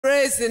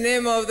Praise the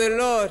name of the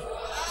Lord.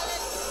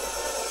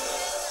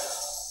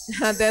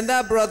 And then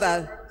that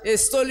brother, a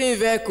stolen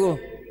vehicle.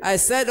 I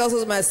said also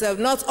to myself,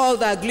 not all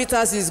that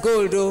glitters is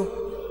gold,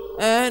 though.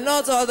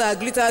 Not all that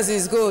glitters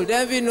is gold.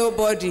 Envy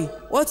nobody.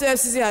 What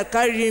FCC had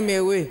carried him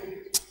away?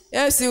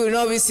 FC will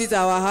not visit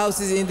our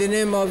houses in the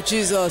name of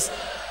Jesus.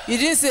 You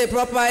didn't say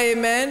proper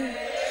amen?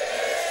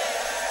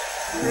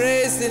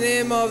 Praise the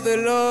name of the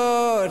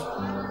Lord.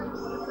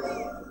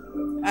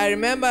 I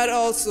remembered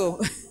also,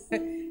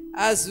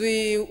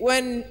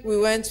 when we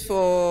went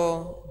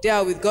for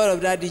Dare with God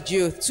of Daddy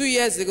Gio 2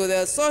 years ago,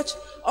 there were such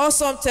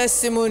awesome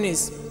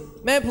testimonies.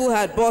 Many people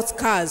had bought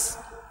cars.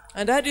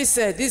 And Daddy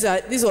said,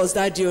 this was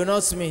Daddy,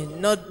 not me,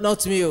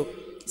 not me.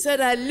 He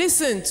said, I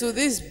listened to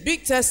these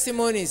big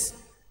testimonies,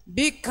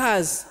 big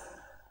cars. He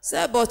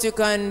said, but you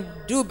can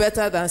do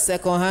better than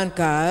second-hand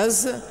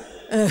cars.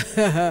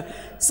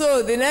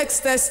 So the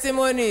next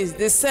testimonies,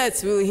 the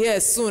sets we'll hear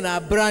soon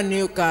are brand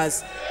new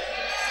cars.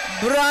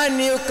 Brand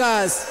new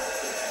cars.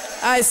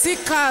 I see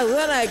cars,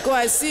 when I go,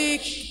 I see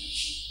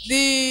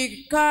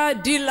the car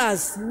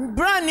dealers,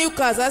 brand new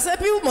cars. I said,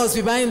 people must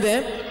be buying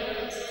them.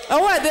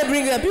 And why they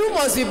bring them? People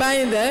must be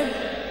buying them.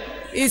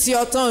 It's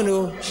your turn,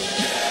 oh.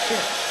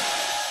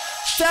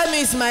 Tell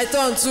me it's my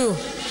turn too.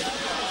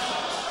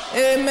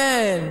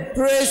 Amen.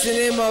 Praise the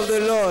name of the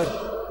Lord.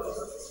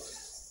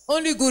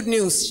 Only good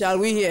news shall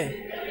we hear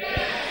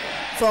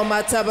from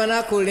our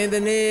tabernacle in the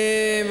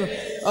name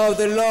of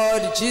the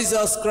Lord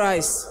Jesus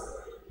Christ.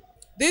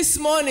 This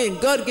morning,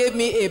 God gave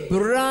me a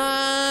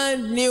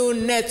brand new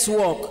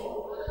network.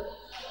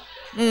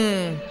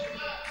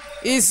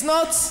 It's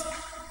not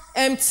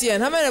MTN.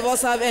 How many of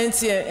us have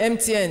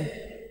MTN?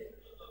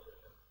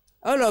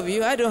 All of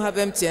you? I don't have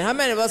MTN. How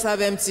many of us have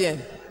MTN?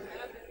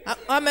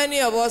 How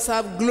many of us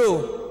have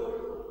Glow?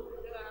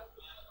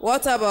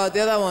 What about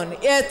the other one?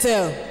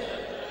 Airtel.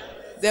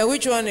 Then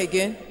which one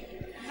again?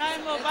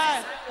 Nine Mobile.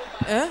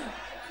 Huh?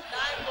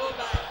 Nine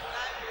Mobile.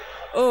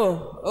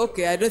 Oh,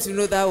 okay. I don't even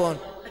know that one.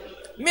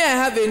 Me, I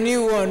have a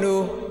new one.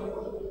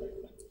 Oh,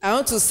 I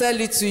want to sell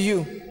it to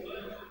you.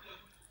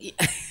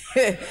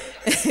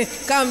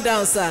 Calm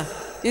down, sir.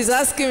 He's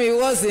asking me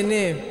what's the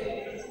name.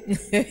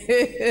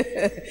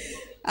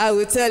 I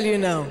will tell you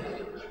now.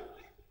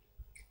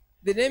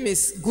 The name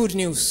is Good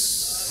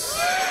News.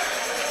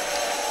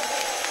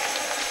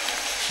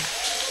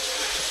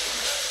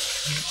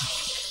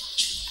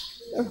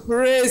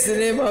 Praise the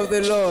name of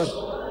the Lord.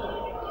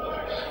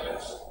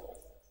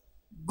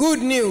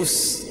 Good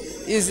News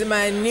is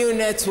my new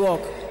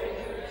network.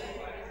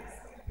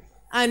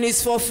 And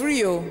it's for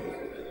free. Oh.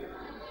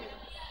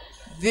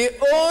 The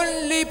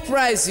only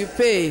price you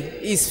pay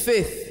is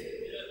faith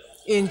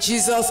in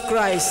Jesus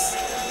Christ.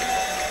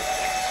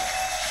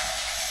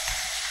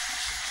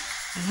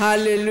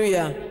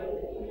 Hallelujah.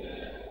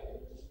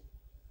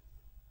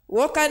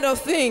 What kind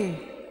of thing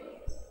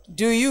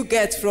do you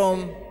get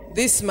from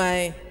this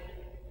my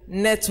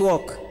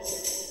network?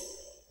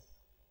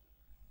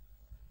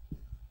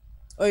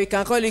 Or you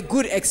can call it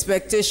good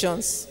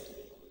expectations.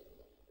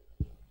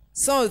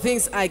 Some of the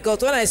things I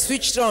got when I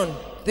switched on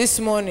this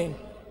morning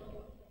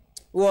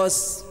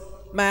was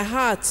my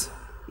heart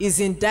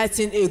is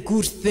inditing a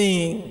good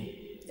thing.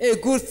 A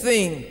good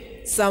thing.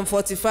 Psalm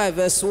 45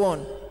 verse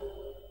 1.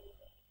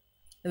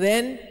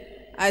 Then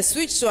I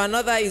switched to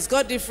another. It's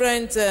got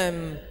different,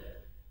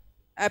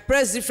 I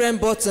pressed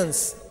different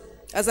buttons.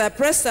 As I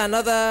pressed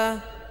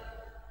another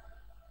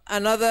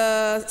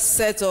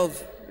set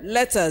of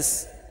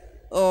letters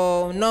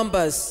or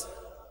numbers,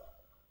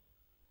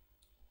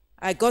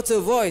 I got a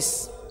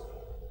voice.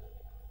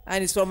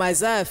 And it's from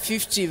Isaiah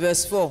 50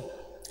 verse 4.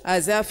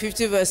 Isaiah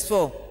 50 verse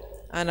 4.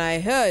 And I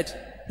heard,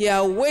 he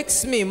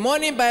awakes me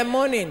morning by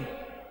morning.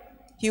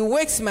 He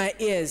wakes my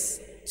ears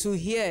to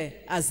hear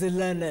as the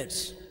learned.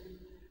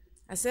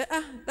 I said,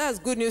 that's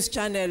Good News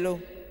Channel.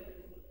 Oh.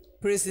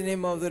 Praise the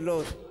name of the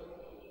Lord.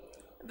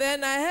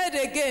 Then I heard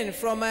again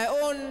from my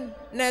own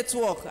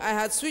network. I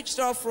had switched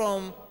off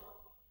from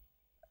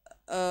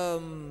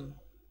MTN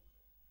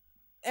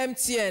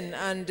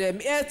and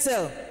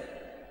Airtel.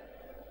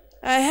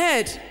 I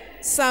heard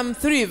Psalm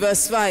 3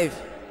 verse 5.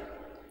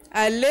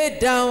 I laid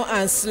down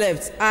and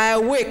slept. I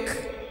awake.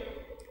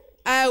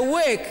 I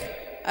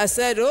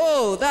said,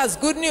 oh, that's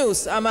good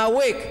news. I'm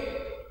awake.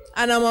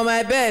 And I'm on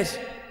my bed.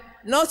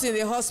 Not in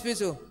the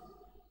hospital.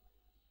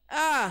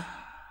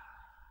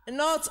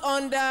 Not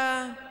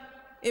under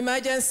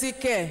emergency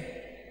care.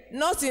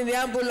 Not in the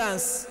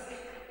ambulance.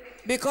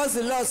 Because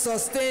the Lord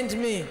sustained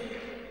me.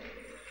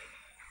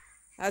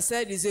 I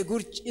said, it's a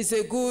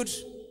good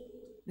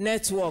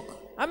network.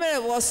 How many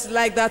of us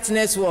like that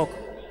network?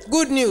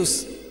 Good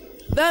news.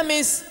 That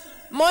means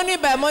morning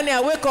by morning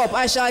I wake up,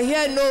 I shall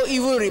hear no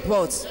evil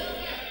reports.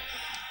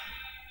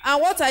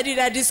 And what I did,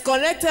 I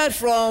disconnected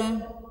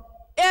from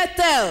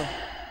Airtel.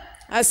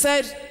 I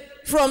said,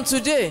 from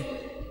today,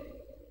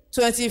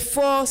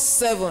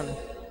 24/7,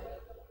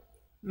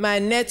 my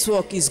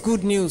network is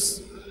good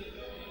news.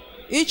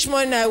 Each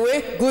morning I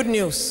wake, good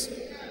news.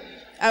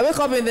 I wake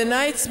up in the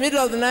night, middle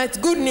of the night,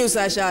 good news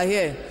I shall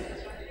hear.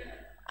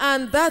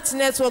 And that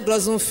network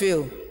doesn't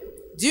fail.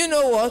 Do you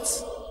know what?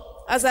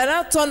 As I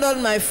now turned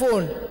on my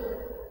phone,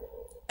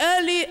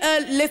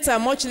 later,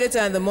 much later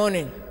in the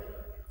morning,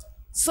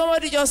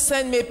 somebody just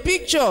sent me a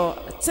picture,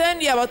 about 10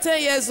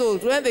 years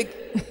old,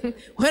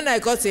 when I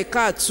got a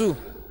car too,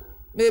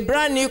 a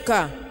brand new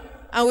car,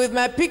 and with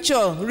my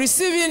picture,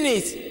 receiving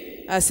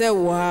it. I said,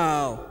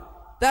 wow,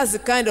 that's the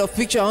kind of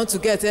picture I want to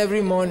get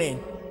every morning.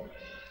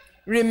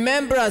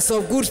 Remembrance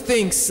of good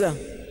things,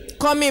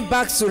 coming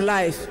back to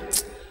life.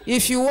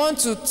 If you want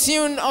to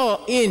tune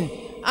in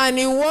and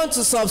you want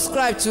to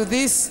subscribe to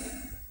this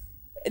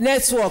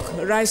network,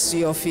 rise to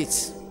your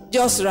feet.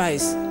 Just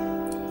rise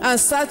and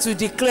start to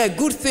declare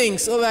good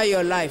things over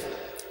your life.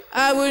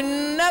 I will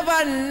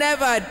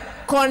never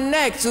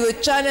connect to the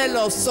channel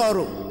of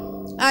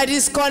sorrow. I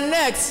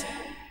disconnect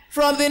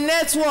from the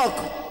network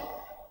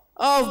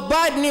of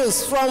bad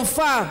news from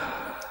far,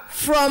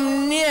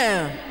 from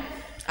near.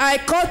 I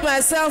cut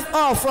myself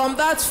off from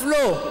that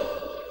flow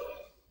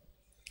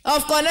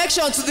of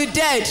connection to the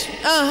dead.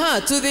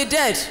 To the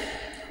dead.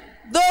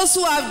 Those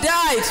who have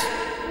died,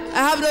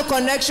 I have no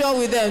connection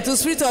with them, to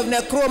spirit of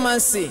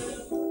necromancy.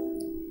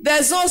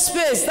 There's no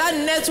space. That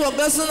network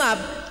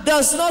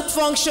does not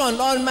function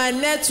on my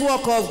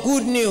network of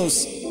good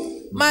news.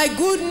 My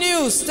good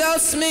news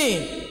tells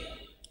me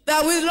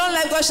that with long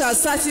life God shall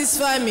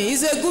satisfy me.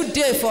 It's a good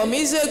day for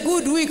me. It's a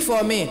good week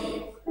for me.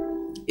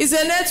 It's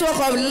a network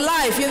of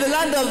life in the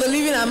land of the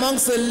living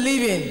amongst the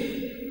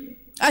living.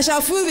 I shall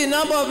fill the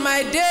number of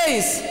my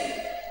days.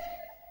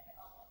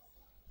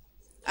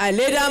 I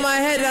lay down my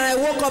head and I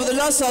woke up. The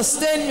Lord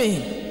sustained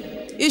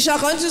me. He shall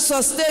continue to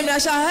sustain me. I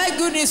shall hear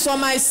good news from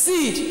my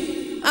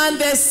seed and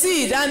their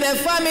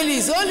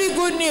families. Only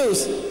good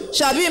news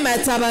shall be my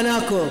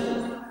tabernacle.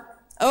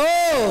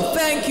 Oh,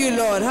 thank you,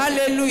 Lord.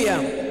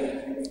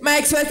 Hallelujah. My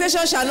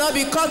expectation shall not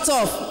be cut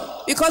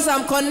off because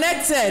I'm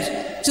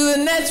connected to the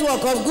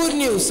network of good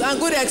news and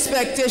good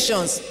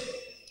expectations.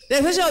 The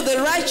expectation of the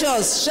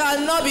righteous shall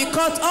not be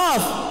cut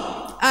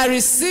off. I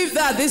received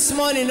that this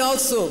morning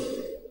also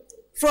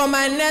from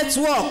my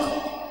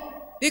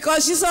network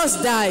because Jesus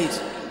died.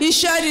 He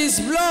shed his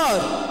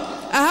blood.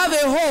 I have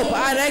a hope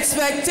and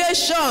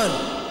expectation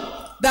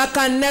that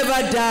can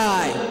never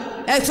die.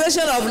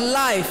 Expectation of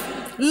life,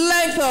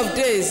 length of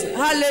days.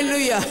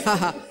 Hallelujah.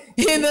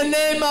 In the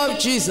name of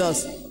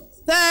Jesus.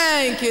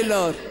 Thank you,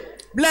 Lord.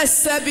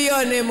 Blessed be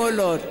your name, O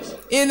Lord.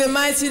 In the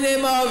mighty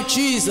name of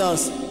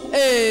Jesus.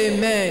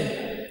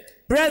 Amen.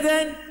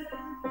 Brethren,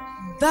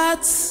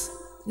 that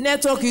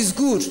network is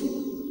good.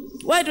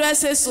 Why do I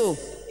say so?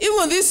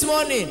 Even this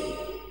morning,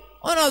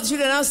 one of the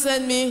children now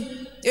sent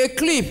me a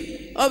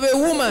clip of a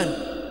woman,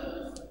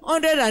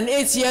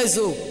 108 years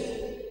old.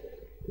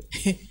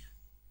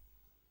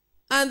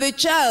 And the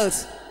child,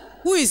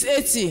 who is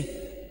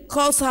 80,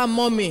 calls her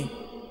mommy.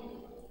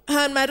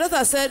 And my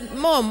daughter said,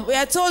 Mom,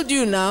 I told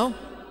you now,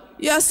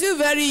 you are still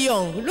very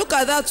young. Look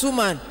at that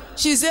woman.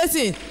 She's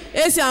 80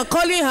 and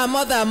calling her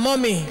mother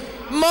mommy.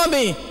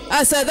 Mommy.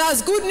 I said,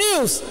 that's good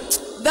news.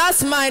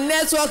 That's my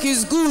network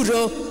is good.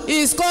 Oh.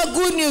 It's called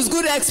good news,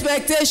 good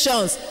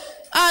expectations.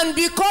 And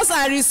because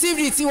I received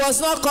it, it was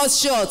not cut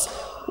short.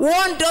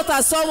 One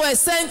daughter somewhere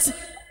sent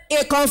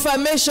a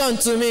confirmation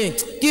to me.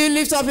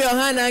 Lift up your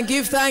hand and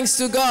give thanks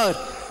to God.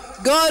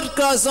 God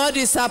does not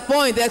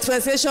disappoint the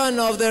expectation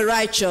of the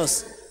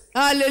righteous.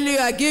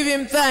 Hallelujah. Give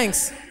him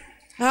thanks.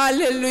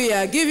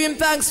 Hallelujah. Give him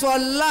thanks for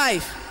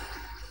life.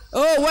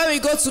 Oh, when we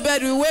go to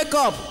bed, we wake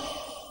up.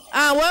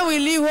 And when we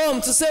leave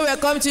home to say we are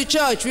coming to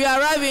church, we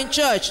arrive in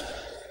church.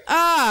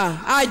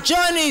 Our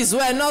journeys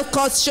were not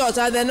cut short,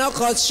 and they're not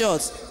cut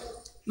short.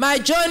 My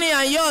journey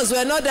and yours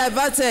were not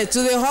diverted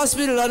to the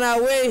hospital on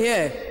our way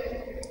here.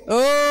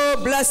 Oh,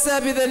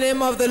 blessed be the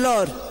name of the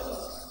Lord.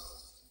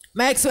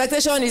 My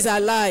expectation is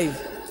alive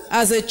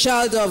as a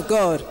child of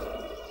God.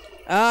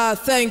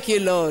 Thank you,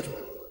 Lord.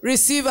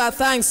 Receive our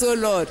thanks, O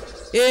Lord.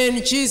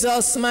 In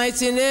Jesus'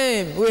 mighty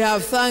name, we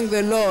have thanked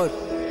the Lord.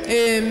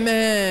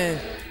 Amen.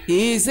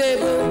 He is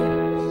able,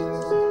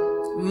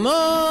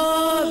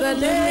 more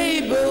than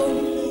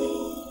able,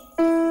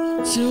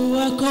 to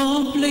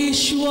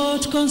accomplish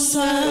what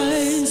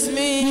concerns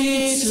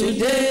me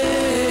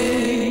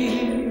today.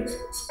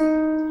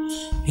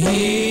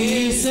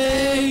 He is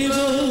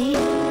able,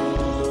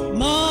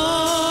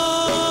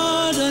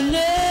 more than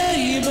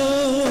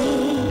able,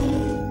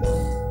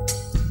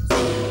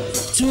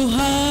 to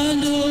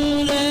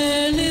handle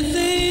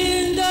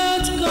anything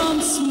that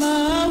comes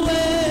my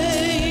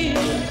way.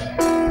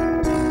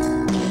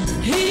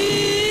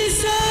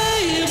 He's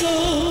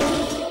able,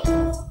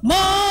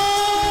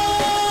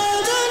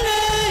 more than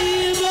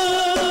able,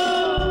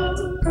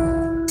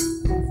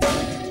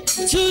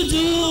 to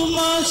do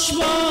much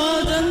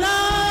more than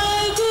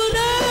I could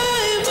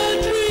ever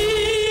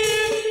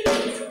dream.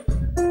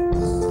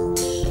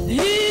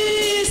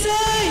 He's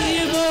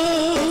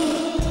able,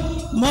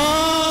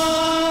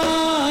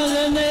 more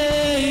than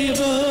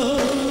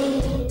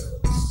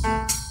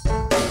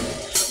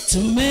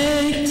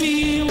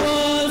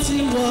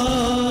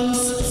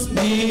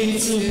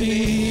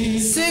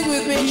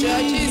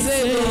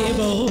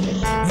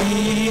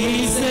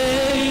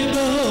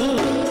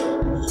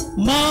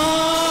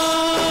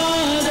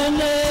more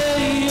than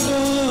able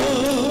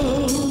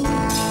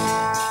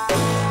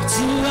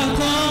to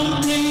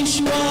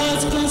accomplish what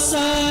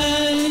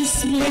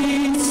concerns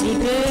me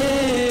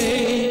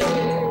today.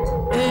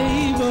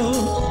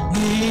 Able,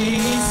 He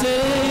is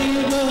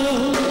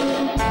able,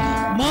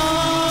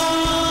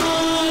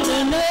 more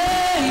than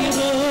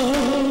able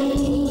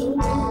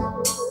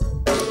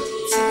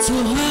to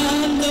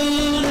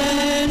handle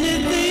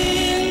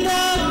anything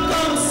that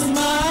comes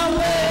my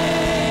way.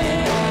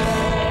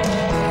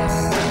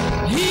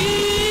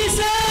 He's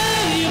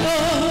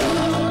able,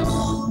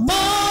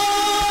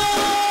 more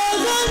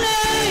than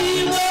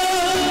able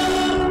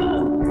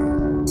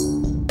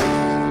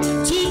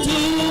to do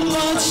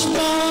much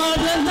more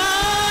than I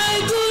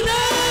could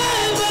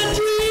ever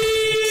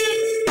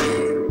dream.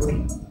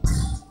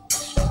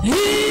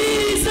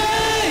 He's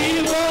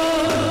able,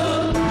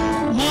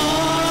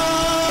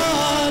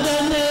 more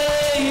than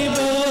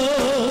able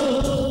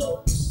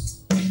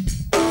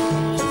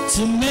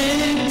to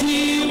make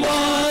me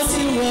what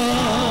He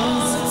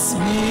wants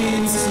me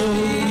to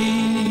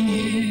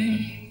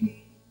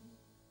be.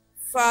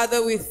 Father,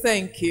 we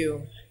thank you.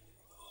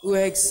 We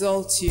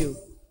exalt you.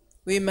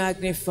 We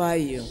magnify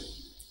you.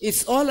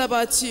 It's all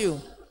about you.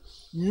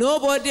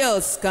 Nobody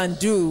else can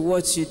do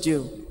what you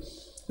do.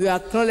 We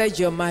acknowledge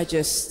your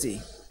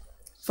majesty.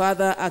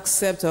 Father,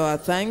 accept our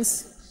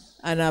thanks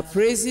and our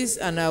praises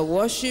and our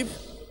worship.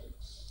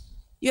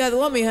 You are the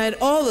one behind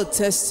all the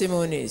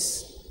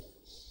testimonies.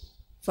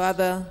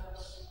 Father,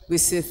 we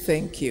say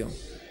thank you.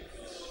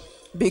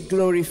 Be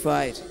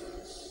glorified.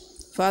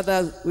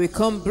 Father, we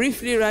come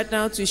briefly right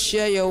now to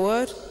share your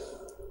word.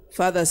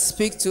 Father,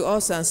 speak to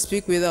us and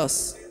speak with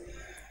us.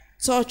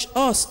 Touch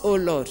us, O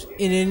Lord,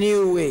 in a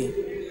new way.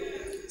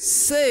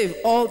 Save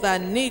all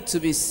that need to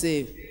be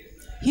saved.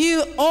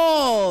 Heal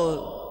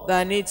all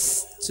that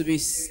needs to be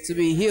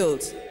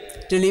healed.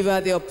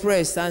 Deliver the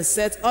oppressed and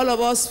set all of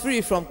us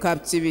free from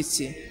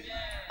captivity.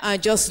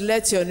 And just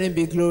let your name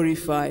be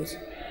glorified.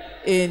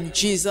 In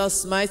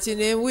Jesus' mighty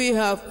name we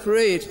have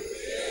prayed.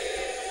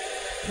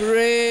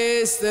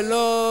 Praise the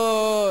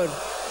Lord.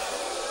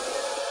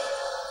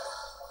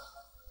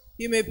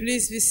 You may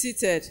please be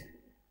seated.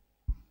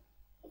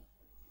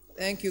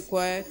 Thank you,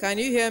 choir. Can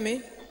you hear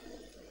me?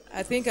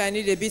 I think I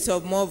need a bit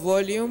of more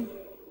volume.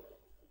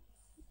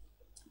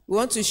 We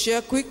want to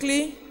share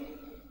quickly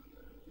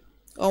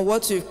on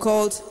what we've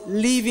called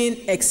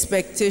living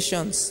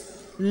expectations.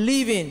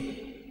 Living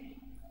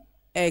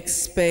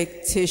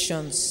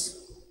expectations.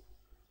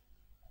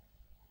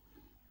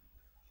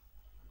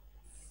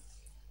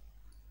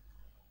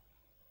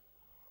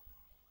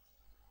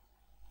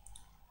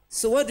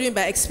 So what do we mean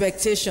by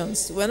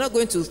expectations? We're not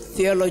going to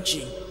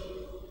theology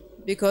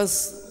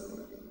because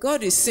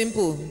God is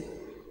simple.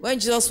 When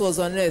Jesus was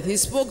on earth, he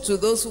spoke to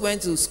those who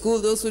went to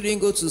school, those who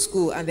didn't go to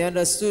school, and they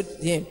understood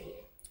him.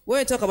 When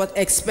we talk about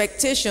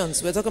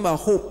expectations, we're talking about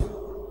hope.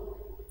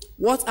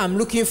 What I'm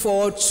looking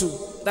forward to,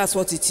 that's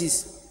what it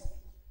is.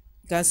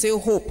 You can say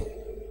hope.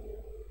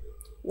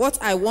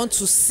 What I want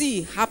to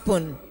see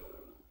happen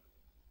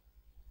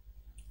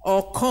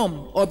or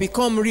come or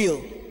become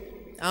real.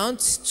 I want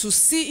to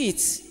see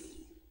it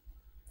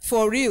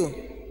for real.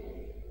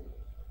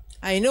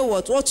 I know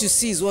what you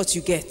see is what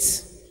you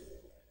get.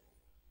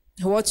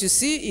 What you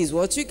see is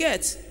what you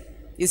get.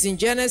 It's in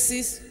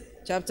Genesis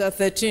chapter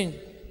 13,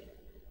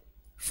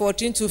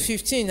 14 to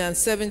 15 and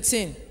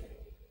 17.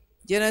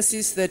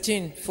 Genesis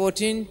 13,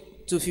 14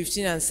 to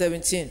 15 and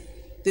 17.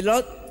 The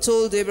Lord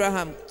told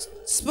Abraham,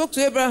 spoke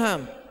to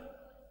Abraham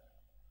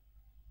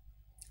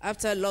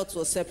after Lot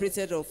was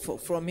separated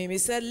from him. He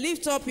said,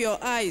 lift up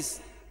your eyes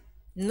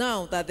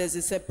now that there's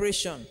a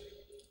separation.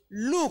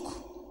 Look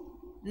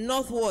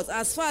northward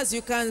as far as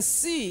you can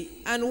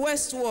see and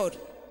westward.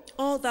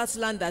 All that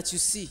land that you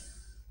see.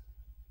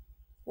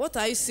 What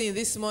are you seeing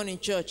this morning,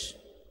 church?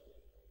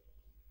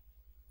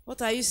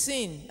 What are you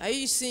seeing? Are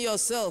you seeing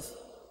yourself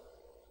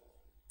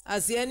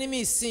as the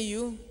enemy is seeing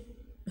you?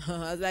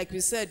 Like we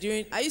said,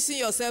 are you seeing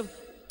yourself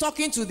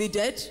talking to the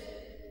dead?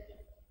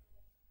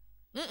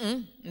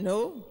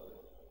 No.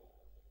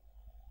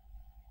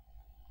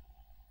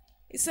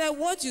 He said,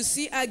 what you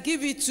see, I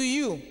give it to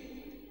you.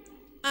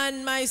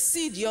 And my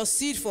seed, your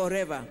seed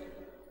forever.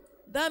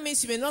 That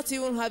means you may not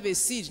even have a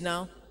seed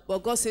now,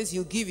 but God says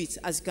he'll give it.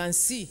 As you can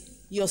see,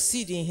 your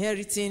seed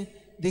inheriting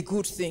the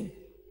good thing.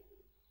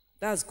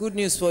 That's good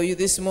news for you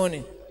this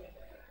morning.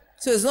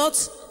 So it's not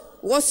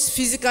what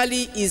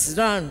physically is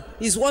done,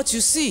 it's what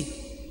you see.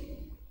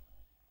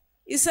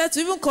 He said to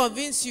even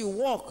convince you,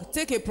 walk,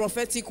 take a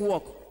prophetic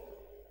walk.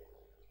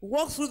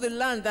 Walk through the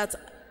land that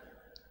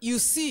you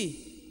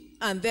see,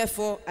 and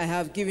therefore I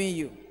have given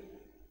you.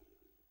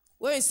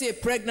 When you see a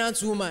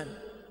pregnant woman,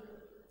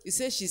 you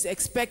say she's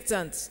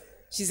expectant.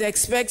 She's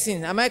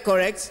expecting. Am I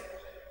correct?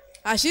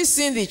 Has she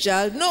seen the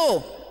child?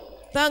 No.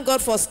 Thank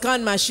God for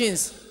scan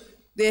machines.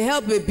 They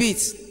help a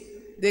bit.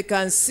 They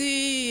can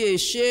see a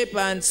shape,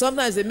 and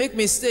sometimes they make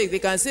mistakes. They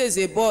can say it's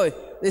a boy.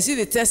 They see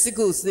the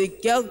testicles.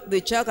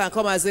 The child can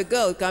come as a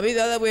girl. It can be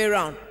the other way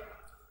around.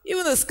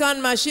 Even the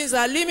scan machines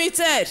are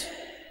limited.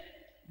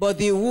 But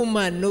the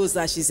woman knows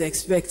that she's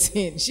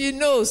expecting. She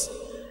knows.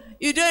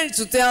 You don't need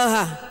to tell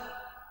her.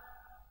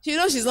 She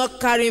knows she's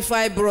not carrying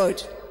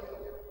fibroid.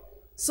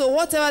 So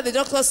whatever the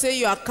doctor say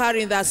you are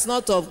carrying that's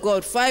not of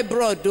God,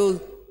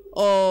 fibroid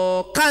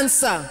or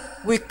cancer,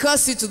 we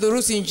curse it to the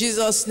roots in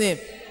Jesus' name.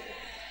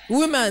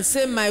 Women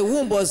say my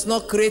womb was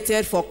not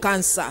created for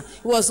cancer.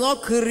 It was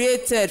not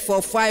created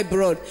for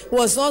fibroid. It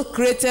was not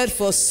created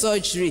for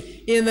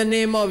surgery in the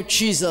name of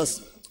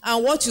Jesus.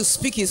 And what you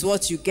speak is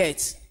what you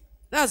get.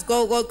 That's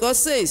what God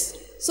says.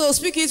 So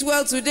speak it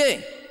well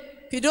today.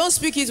 If you don't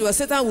speak it well,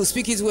 Satan will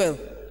speak it well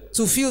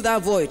to fill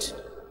that void.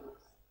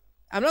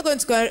 I'm not going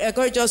to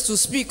encourage us to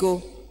speak,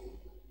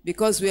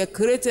 because we are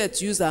created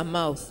to use our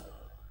mouth.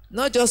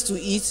 Not just to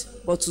eat,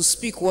 but to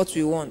speak what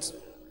we want.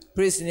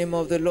 Praise the name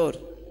of the Lord.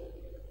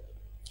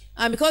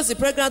 And because the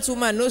pregnant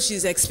woman knows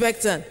she's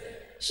expectant,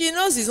 she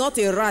knows it's not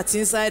a rat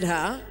inside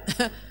her.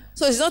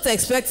 So she's not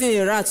expecting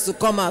a rat to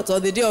come out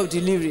on the day of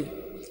delivery.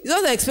 She's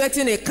not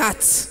expecting a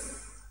cat.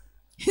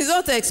 She's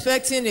not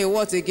expecting a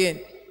what again?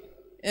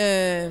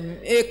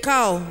 A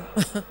cow.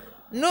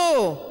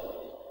 No.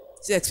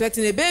 She's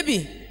expecting a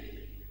baby.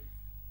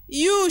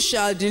 You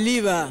shall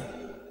deliver.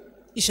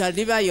 You shall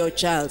deliver your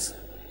child.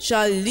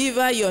 Shall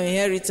deliver your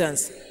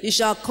inheritance. It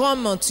shall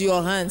come unto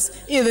your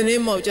hands in the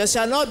name of Jesus.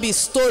 Shall not be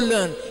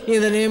stolen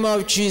in the name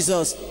of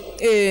Jesus.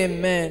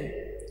 Amen.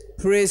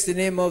 Praise the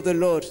name of the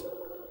Lord.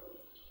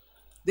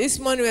 This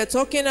morning we're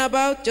talking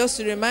about, just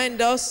to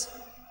remind us,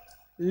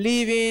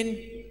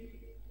 living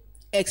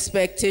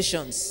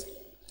expectations.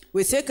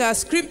 We take our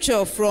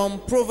scripture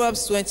from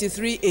Proverbs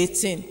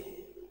 23:18.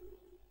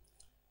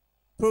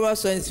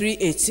 Proverbs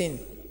 23:18.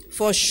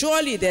 For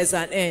surely there's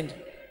an end,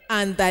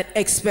 and that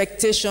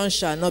expectation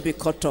shall not be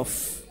cut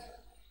off.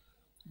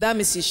 That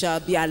means he shall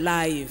be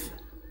alive.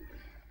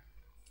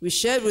 We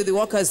shared with the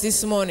workers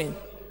this morning.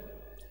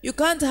 You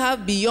can't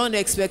have beyond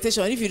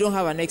expectation if you don't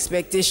have an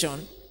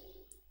expectation.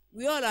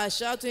 We all are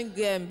shouting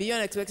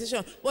beyond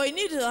expectation, but you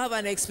need to have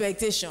an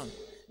expectation.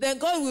 Then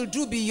God will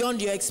do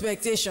beyond your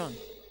expectation.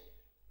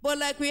 But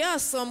like we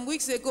asked some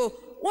weeks ago,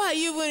 why are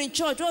you even in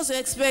church? What's your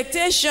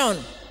expectation?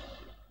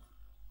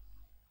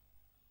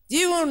 Do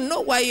you even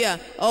know why you are?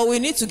 Or we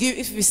need to give,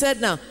 if we said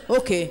now,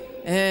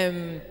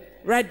 okay,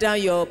 write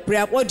down your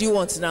prayer. What do you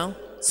want now?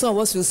 Some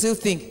of us will still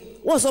think.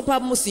 What's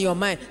uppermost in your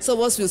mind? Some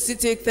of us will still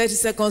take 30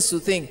 seconds to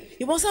think.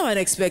 You must have an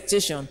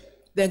expectation.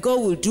 Then God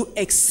will do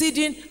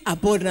exceeding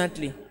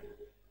abundantly.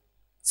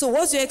 So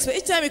what's your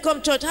expectation? Each time you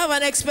come to church, have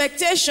an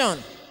expectation.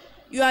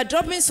 You are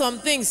dropping some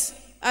things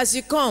as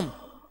you come.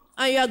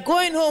 And you are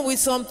going home with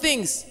some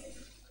things.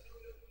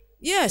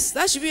 Yes,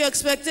 that should be your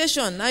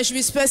expectation. And it should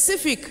be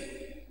specific.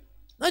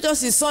 Not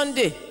just a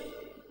Sunday.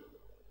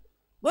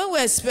 When we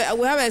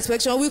have an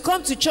expectation, we'll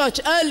come to church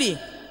early.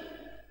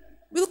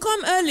 We'll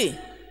come early.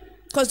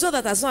 Because you know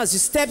that as soon as you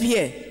step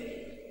here,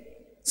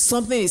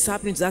 something is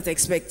happening to that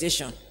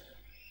expectation.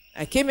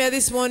 I came here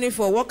this morning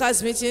for a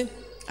workers' meeting.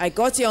 I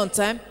got here on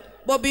time.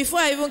 But before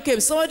I even came,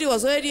 somebody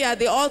was already at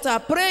the altar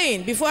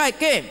praying before I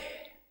came.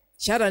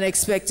 She had an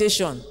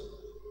expectation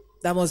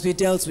that must be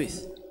dealt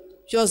with.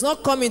 She was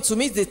not coming to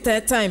meet the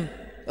third time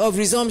of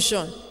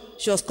resumption.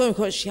 She was coming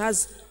because she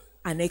has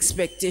an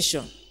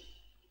expectation.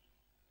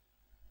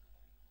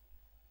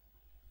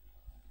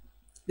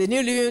 The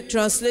New Living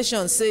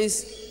Translation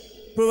says,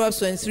 Proverbs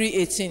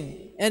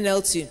 23:18,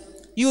 NLT,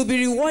 you will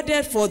be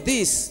rewarded for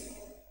this.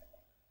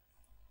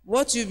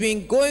 What you've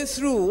been going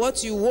through,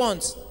 what you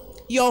want,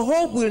 your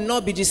hope will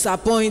not be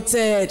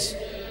disappointed.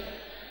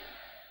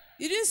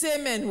 You didn't say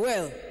amen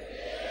well.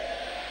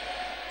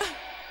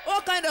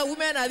 What kind of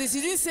women are these?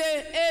 You didn't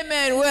say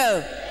amen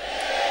well.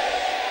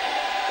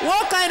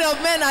 What kind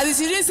of men are these?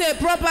 You didn't say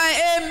proper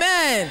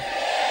amen.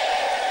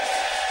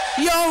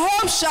 Your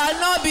hope shall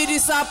not be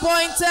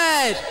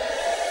disappointed.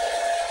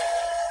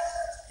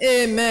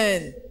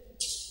 Amen.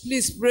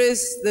 Please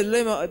praise the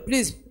Lord.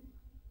 Please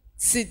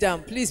sit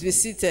down. Please be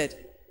seated.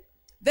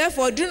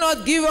 Therefore, do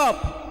not give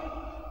up.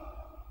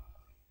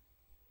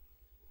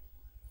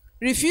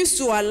 Refuse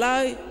to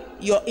allow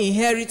your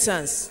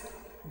inheritance,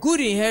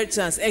 good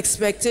inheritance,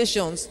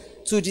 expectations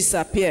to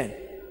disappear.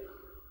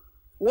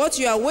 What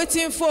you are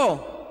waiting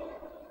for,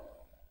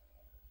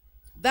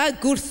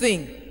 that good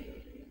thing,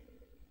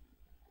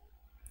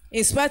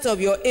 in spite of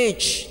your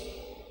age,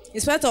 in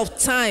spite of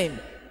time,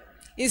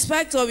 in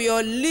spite of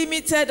your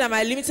limited and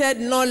my limited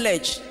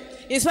knowledge,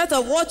 in spite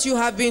of what you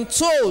have been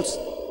told,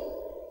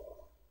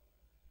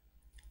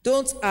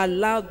 don't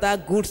allow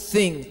that good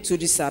thing to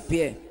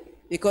disappear,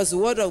 because the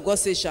word of God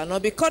says shall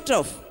not be cut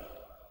off.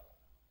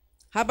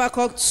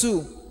 Habakkuk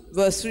 2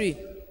 verse 3.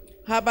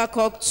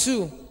 Habakkuk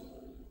 2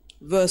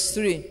 verse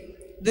 3.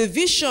 The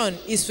vision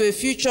is for a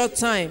future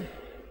time.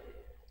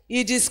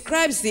 It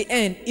describes the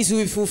end. It will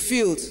be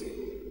fulfilled.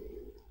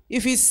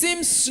 If it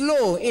seems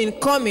slow in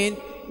coming,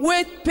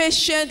 wait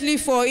patiently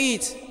for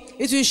it.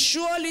 It will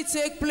surely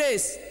take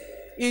place.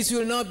 It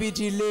will not be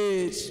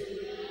delayed.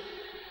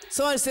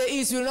 Someone say,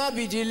 it will not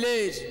be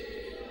delayed.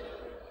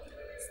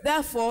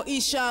 Therefore,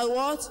 it shall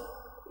what?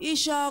 It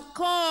shall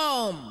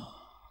come.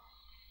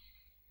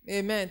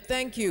 Amen.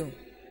 Thank you.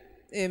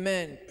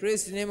 Amen.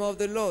 Praise the name of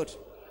the Lord.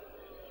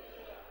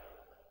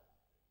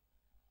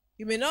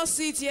 You may not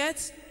see it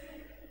yet,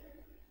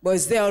 but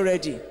it's there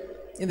already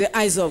in the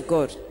eyes of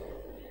God.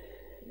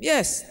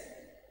 Yes,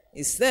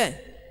 it's there.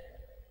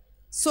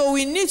 So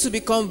we need to be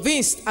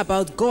convinced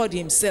about God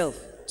himself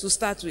to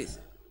start with.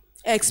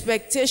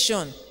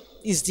 Expectation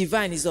is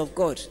divine, is of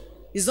God.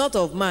 It's not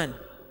of man.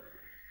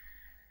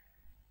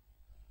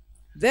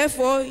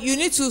 Therefore, you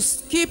need to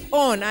keep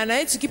on, and I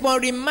need to keep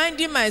on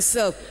reminding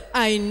myself,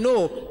 I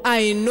know,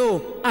 I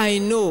know, I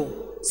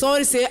know.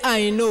 Somebody say,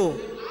 I know.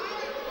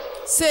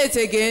 Say it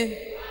again.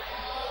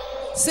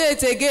 Say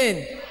it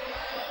again.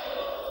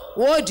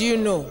 What do you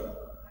know?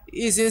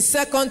 It's in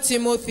 2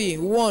 Timothy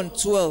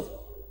 1:12.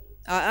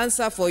 I'll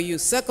answer for you.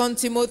 2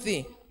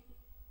 Timothy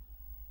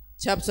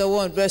chapter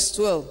 1, verse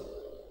 12.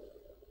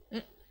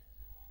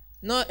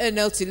 Not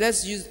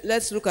NLT.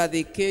 Let's look at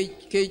the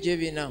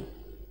KJV now.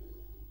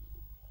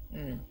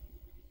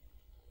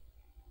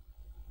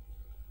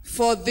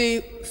 For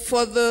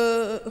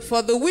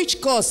the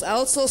which cause I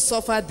also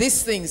suffer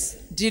these things,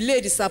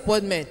 delay,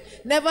 disappointment.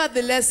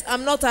 Nevertheless,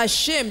 I'm not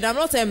ashamed, I'm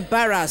not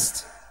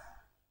embarrassed,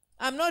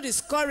 I'm not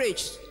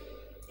discouraged.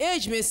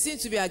 Age may seem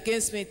to be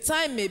against me,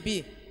 time may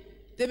be.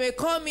 They may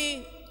call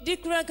me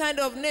different kind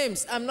of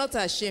names. I'm not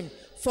ashamed,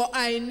 for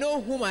I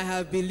know whom I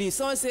have believed.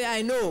 Someone say,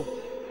 I know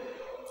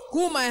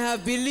whom I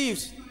have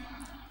believed.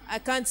 I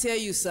can't hear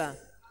you, sir.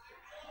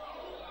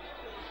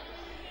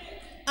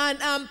 And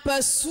I'm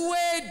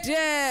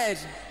persuaded,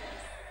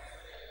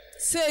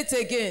 say it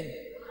again,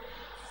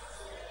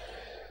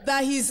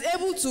 that he's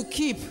able to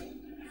keep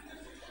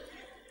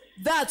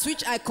that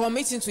which I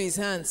commit into his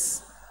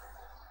hands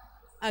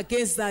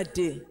against that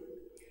day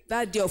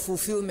of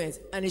fulfillment,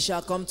 and it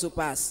shall come to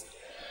pass.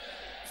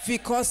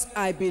 Because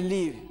I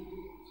believe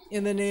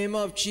in the name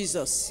of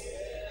Jesus.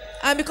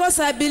 And because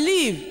I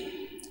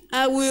believe,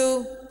 I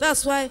will,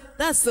 that's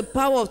the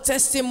power of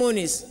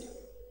testimonies.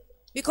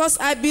 Because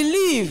I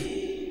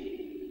believe,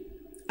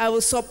 I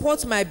will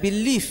support my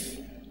belief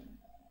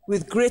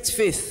with great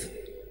faith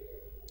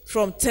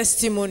from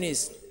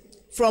testimonies,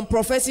 from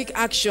prophetic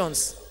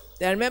actions.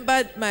 I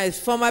remember my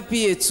former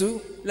PA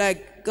too,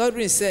 like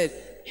Godwin said,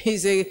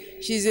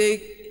 she's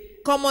a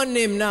common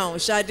name now,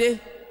 Shade.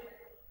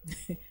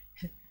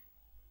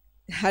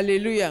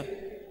 Hallelujah.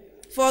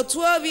 For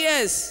 12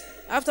 years,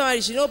 after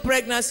marriage, she no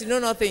pregnancy, no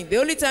nothing. The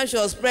only time she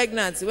was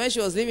pregnant, when she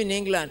was living in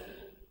England.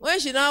 When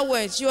she now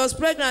went, she was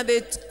pregnant,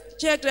 they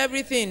checked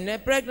everything, the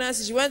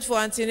pregnancy, she went for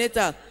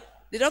antenatal.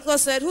 The doctor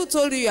said, who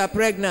told you you are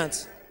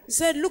pregnant? He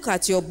said, look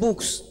at your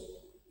books.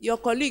 Your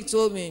colleague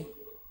told me.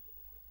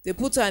 They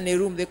put her in a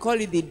room, they call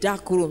it the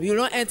dark room. You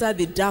will not enter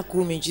the dark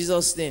room in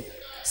Jesus' name.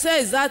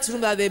 Says that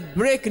room that they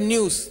break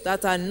news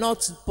that are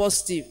not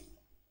positive.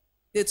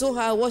 They told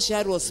her what she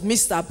had was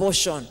missed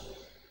abortion.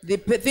 The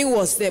thing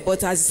was there,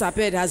 but has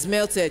disappeared, has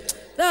melted.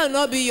 That will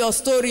not be your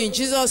story in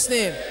Jesus'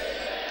 name.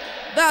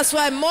 That's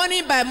why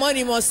morning by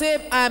morning you must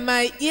say, are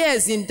my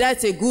ears in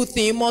that a good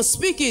thing? You must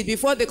speak it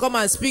before they come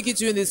and speak it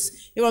to you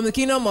from the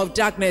kingdom of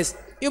darkness.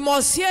 You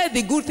must hear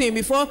the good thing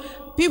before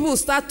people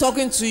start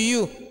talking to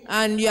you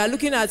and you are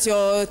looking at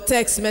your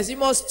text message. You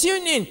must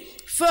tune in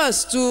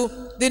first to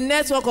the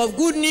network of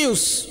good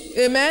news.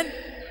 Amen?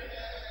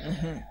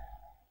 Mm-hmm.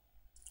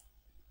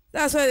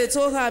 That's why they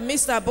told her,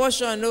 Mr.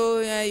 Abortion, oh,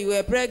 yeah, you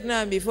were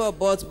pregnant before,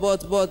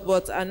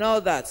 but, and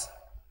all that.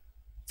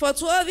 For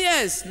 12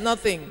 years,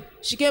 nothing.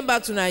 She came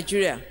back to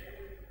Nigeria.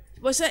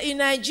 But in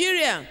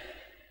Nigeria,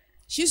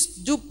 she used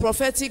to do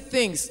prophetic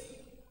things.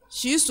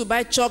 She used to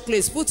buy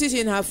chocolates, put it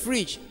in her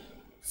fridge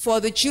for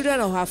the children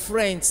of her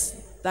friends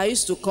that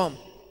used to come.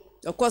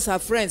 Of course, her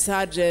friends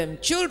had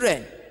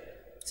children.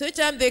 So each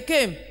time they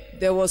came,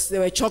 there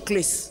were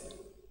chocolates.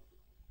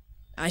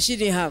 And she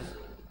didn't have.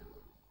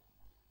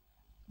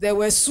 There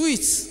were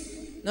sweets.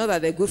 Not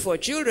that they're good for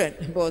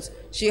children, but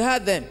she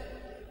had them.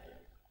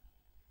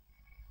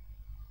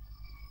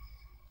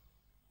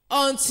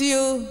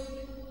 Until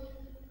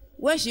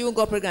when she even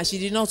got pregnant, she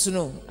did not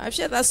know. I've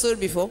shared that story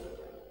before.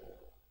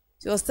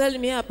 She was telling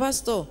me,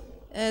 Pastor,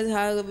 and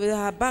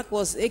her back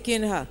was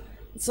aching her.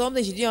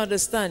 Something she didn't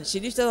understand. She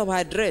lifted up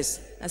her dress.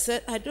 I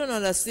said, I don't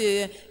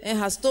understand. And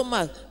her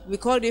stomach, we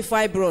called it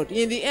fibroid.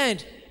 In the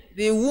end,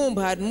 the womb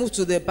had moved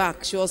to the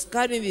back. She was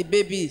carrying the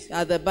baby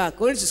at the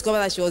back. Only to discover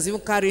that she was even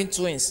carrying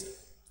twins.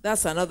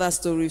 That's another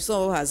story.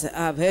 Some of us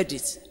have heard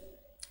it.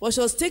 But she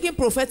was taking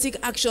prophetic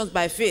actions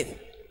by faith.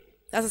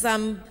 That as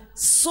I'm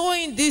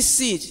sowing this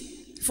seed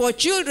for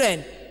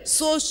children,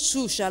 so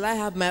too shall I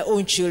have my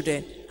own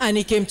children. And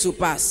it came to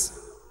pass.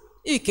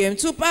 It came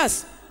to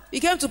pass.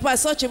 It came to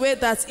pass such a way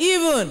that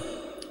even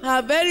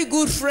her very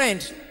good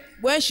friend,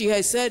 when she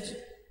had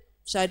said,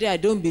 Shade, I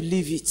don't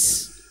believe it.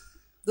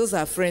 Those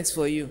are friends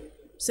for you.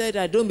 Said,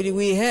 I don't believe.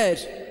 We heard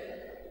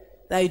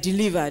that you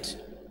delivered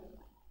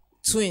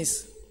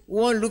twins.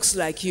 One looks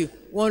like you,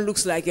 one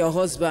looks like your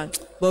husband,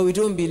 but we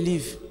don't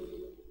believe.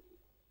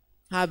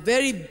 Her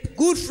very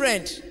good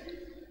friend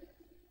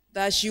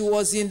that she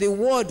was in the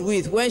ward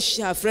with when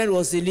her friend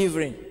was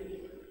delivering.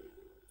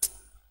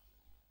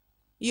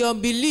 Your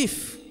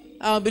unbelief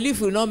Our unbelief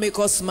will not make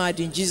us mad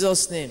in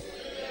Jesus' name.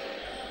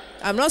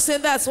 I'm not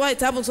saying that's why it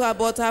happened to her,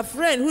 but her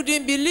friend who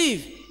didn't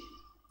believe,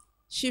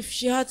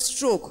 she had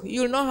stroke.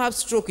 You will not have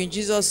stroke in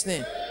Jesus'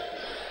 name.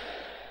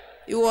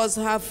 It was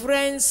her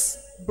friend's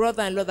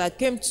brother-in-law that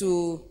came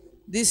to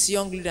this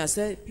young lady and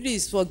said,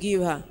 please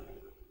forgive her.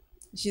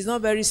 She's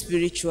not very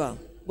spiritual.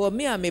 But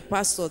me, I'm a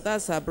pastor.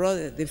 That's her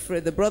brother,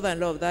 the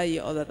brother-in-law of that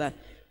year, other than.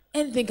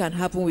 Anything can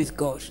happen with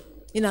God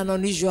in an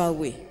unusual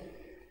way.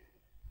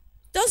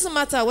 Doesn't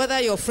matter whether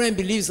your friend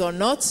believes or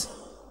not.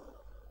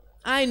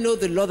 I know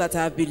the Lord that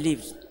I have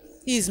believed.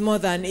 He is more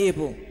than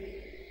able.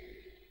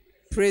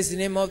 Praise the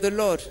name of the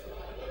Lord.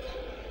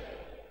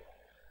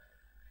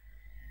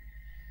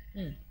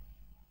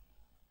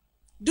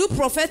 Do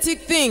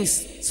prophetic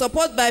things,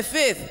 support by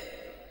faith.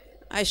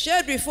 I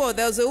shared before,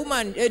 there was a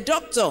woman, a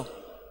doctor,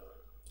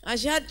 and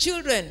she had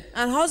children,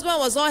 and her husband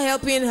was not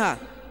helping her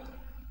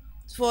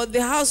for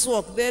the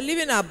housework. They're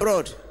living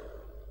abroad.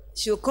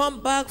 She'll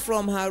come back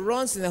from her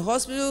runs in the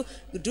hospital,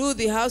 do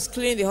the house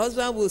clean. The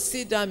husband will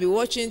sit down, be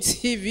watching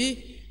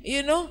TV,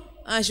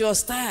 and she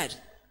was tired.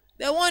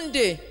 Then one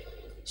day,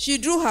 she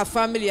drew her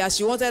family as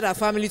she wanted her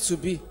family to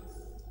be.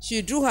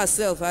 She drew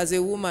herself as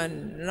a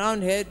woman,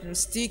 round head,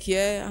 stick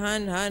here,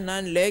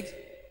 hand, leg,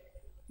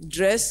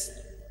 dress,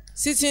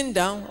 sitting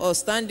down or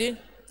standing,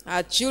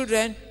 her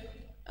children,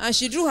 and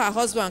she drew her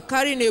husband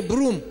carrying a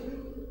broom.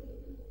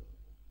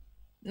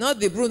 Not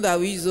the broom that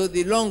we use,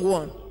 the long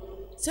one.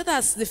 Said,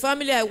 that's the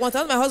family I want. I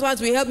want my husband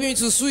to be helping me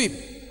to sweep.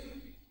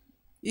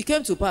 It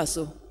came to pass.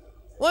 So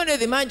one day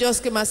the man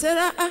just came and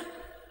said,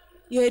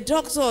 you're a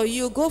doctor.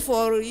 You go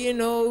for,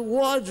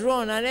 ward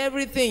run and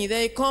everything.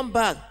 Then you come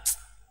back.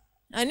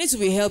 I need to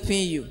be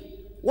helping you.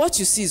 What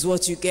you see is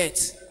what you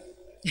get.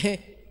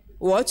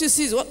 What you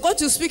see is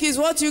what you speak is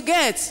what you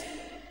get.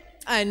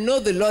 I know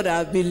the Lord I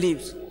have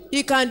believed.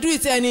 He can do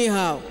it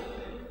anyhow.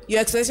 Your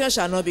expectation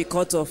shall not be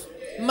cut off.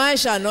 Mine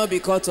shall not be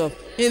cut off.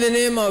 In the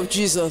name of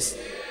Jesus.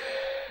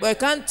 But you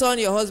can't turn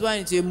your husband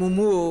into a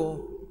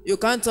mumu. You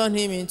can't turn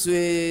him into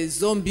a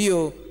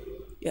zombie.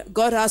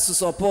 God has to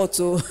support.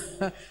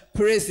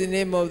 Praise the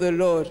name of the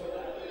Lord.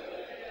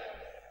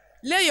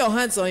 Lay your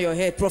hands on your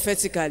head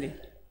prophetically.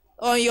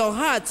 On your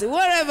heart,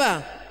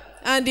 wherever.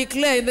 And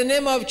declare in the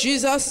name of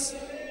Jesus.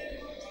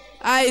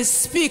 I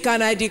speak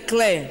and I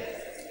declare.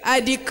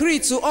 I decree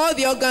to all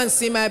the organs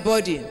in my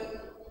body.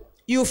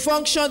 You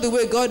function the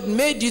way God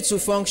made you to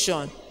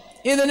function.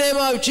 In the name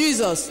of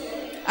Jesus.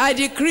 I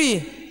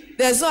decree.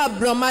 There's no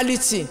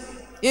abnormality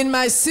in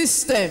my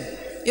system.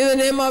 In the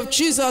name of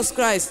Jesus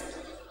Christ.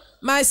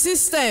 My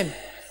system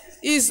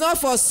is not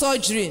for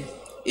surgery.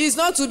 It's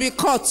not to be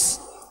cut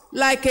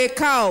like a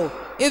cow.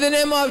 In the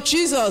name of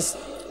Jesus,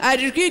 I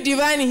decree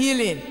divine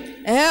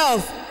healing,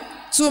 health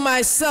to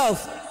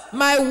myself.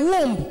 My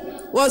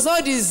womb was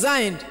not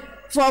designed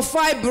for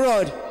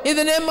fibroid. In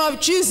the name of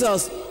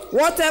Jesus,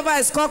 whatever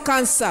is called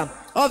cancer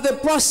of the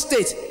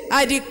prostate,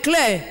 I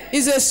declare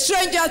is a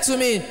stranger to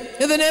me.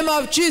 In the name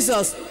of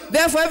Jesus.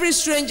 Therefore, every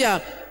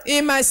stranger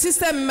in my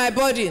system, in my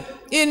body,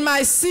 in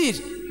my seed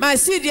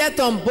yet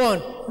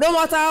unborn, no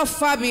matter how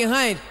far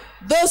behind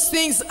those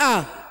things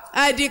are,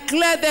 I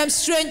declare them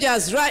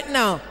strangers right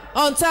now.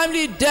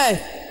 Untimely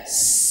death,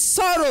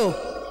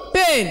 sorrow,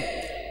 pain,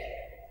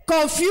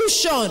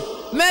 confusion,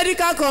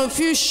 medical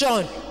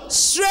confusion,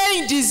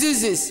 strange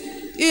diseases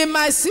in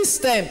my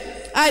system.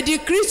 I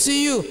decree to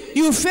you,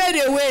 you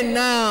fade away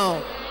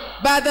now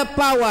by the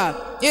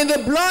power in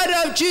the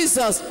blood of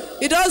Jesus.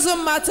 It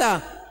doesn't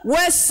matter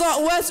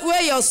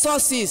where your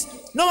source is,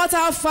 no matter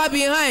how far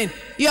behind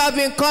you have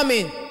been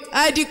coming.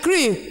 I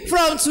decree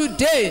from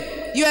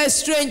today you are a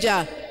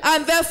stranger,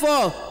 and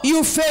therefore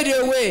you fade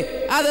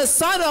away at the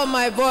sound of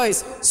my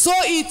voice. So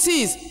it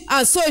is,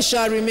 and so it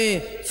shall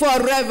remain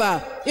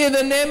forever. In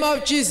the name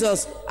of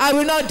Jesus, I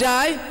will not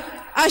die,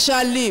 I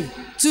shall live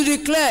to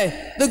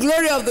declare the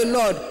glory of the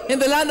Lord in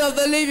the land of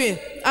the living,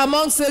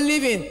 amongst the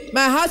living.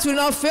 My heart will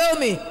not fail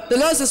me. The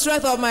Lord is the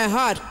strength of my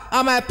heart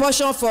and my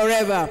portion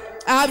forever.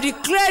 I have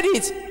declared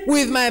it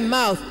with my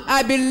mouth.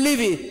 I believe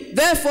it.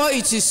 Therefore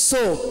it is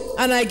so.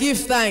 And I give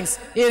thanks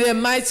in the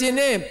mighty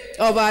name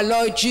of our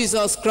Lord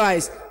Jesus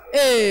Christ.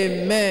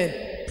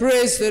 Amen.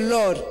 Praise the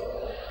Lord.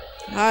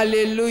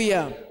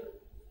 Hallelujah.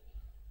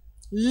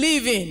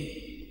 Living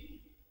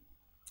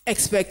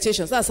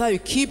expectations. That's how you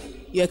keep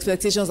your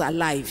expectations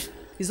alive.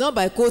 It's not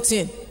by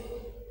quoting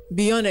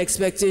beyond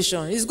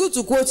expectation. It's good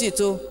to quote it,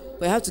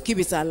 but you have to keep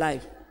it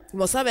alive. You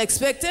must have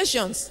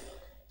expectations.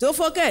 Don't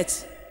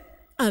forget.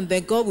 And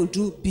then God will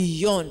do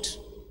beyond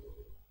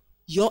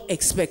your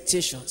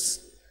expectations.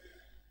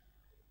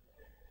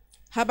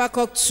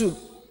 Habakkuk 2.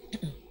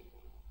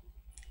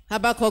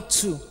 Habakkuk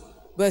 2,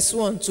 verse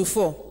 1 to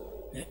 4.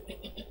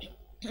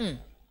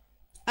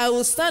 I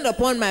will stand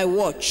upon my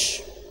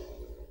watch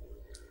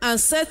and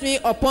set me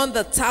upon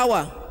the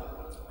tower,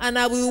 and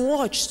I will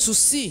watch to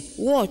see.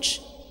 Watch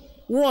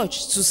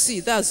to see.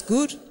 That's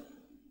good.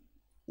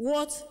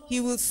 What he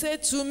will say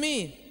to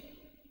me.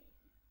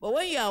 But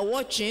when you are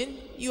watching,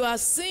 you are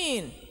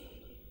seeing.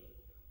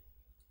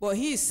 But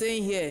he is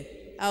saying here,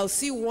 I'll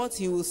see what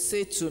he will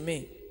say to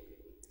me.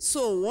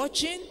 So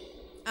watching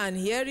and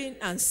hearing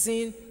and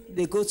seeing,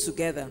 they go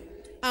together.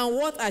 And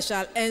what I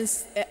shall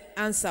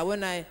answer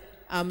when I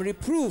am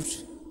reproved?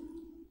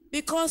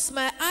 Because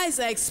my eyes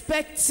are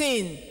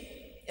expecting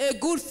a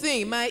good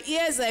thing. My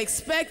ears are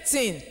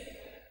expecting.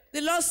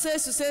 The Lord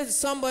says to say to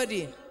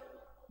somebody,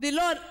 the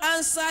Lord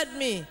answered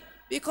me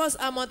because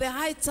I'm on the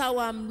high tower.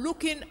 I'm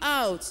looking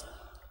out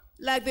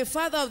like the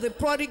father of the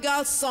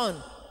prodigal son.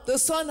 The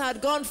son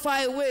had gone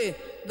far away.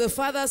 The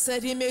father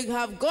said he may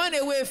have gone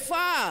away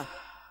far,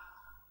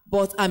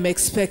 but I'm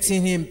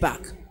expecting him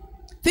back.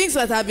 Things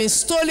that have been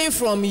stolen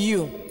from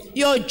you.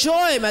 Your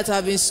joy might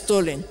have been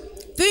stolen.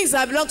 Things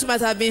that belong to you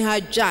might have been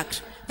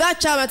hijacked.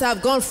 That child might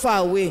have gone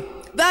far away.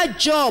 That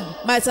job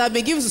might have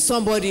been given to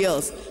somebody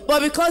else.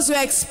 But because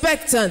you're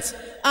expectant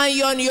and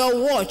you're on your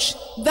watch,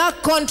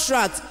 that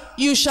contract,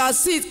 you shall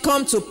see it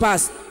come to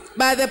pass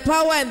by the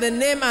power and the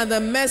name and the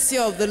mercy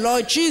of the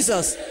Lord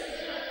Jesus.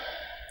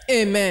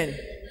 Amen.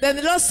 Then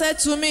the Lord said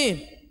to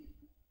me,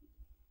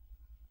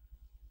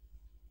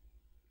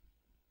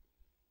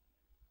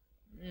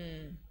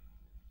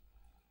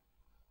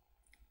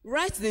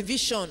 write the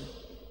vision,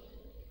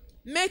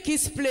 make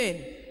it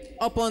plain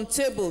upon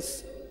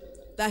tables,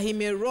 that he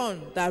may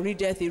run that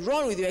readeth it.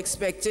 Run with your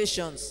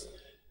expectations.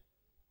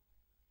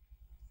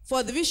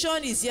 For the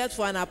vision is yet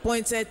for an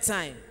appointed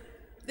time.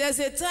 There's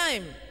a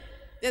time,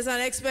 there's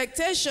an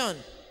expectation,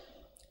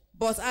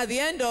 but at the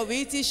end of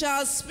it, he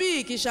shall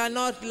speak, he shall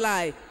not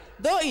lie.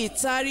 Though he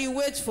tarry,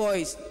 wait for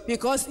it,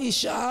 because he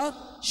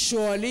shall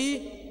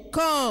surely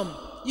come.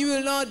 You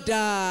will not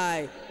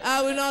die.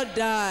 I will not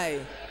die.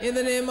 In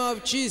the name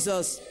of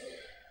Jesus.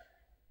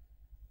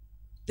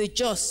 The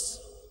just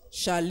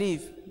shall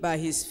live by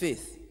his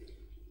faith.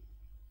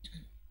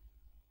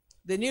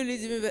 The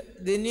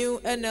new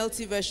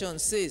NLT version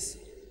says,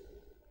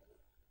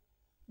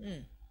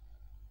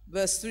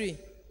 verse 3,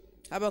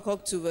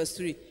 Habakkuk 2 verse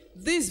 3,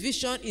 this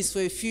vision is for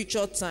a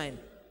future time.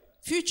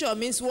 Future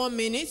means 1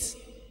 minute.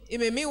 It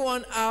may mean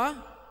 1 hour,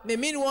 may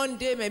mean 1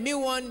 day, may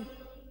mean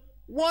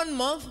one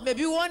month,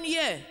 maybe 1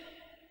 year.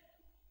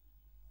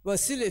 But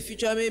still a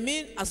future may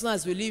mean as long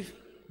as we leave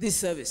this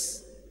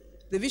service.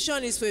 The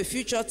vision is for a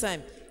future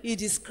time. It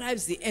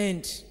describes the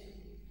end.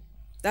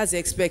 That's the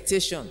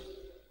expectation.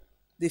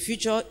 The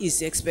future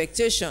is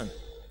expectation.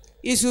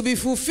 It will be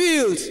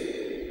fulfilled.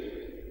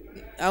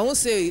 I won't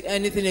say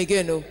anything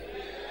again, no.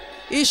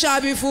 It shall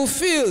be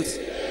fulfilled.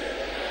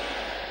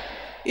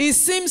 It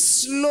seems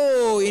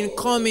slow in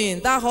coming,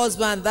 that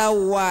husband, that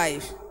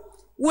wife.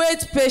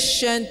 Wait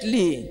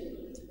patiently,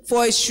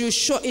 for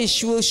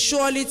it will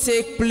surely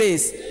take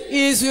place.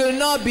 It will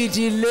not be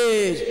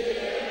delayed.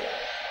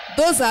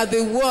 Those are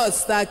the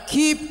words that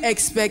keep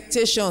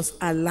expectations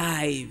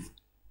alive.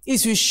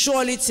 It will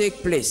surely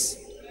take place.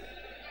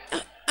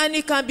 And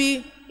it can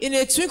be in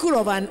a twinkle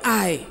of an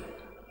eye.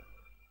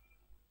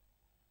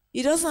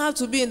 It doesn't have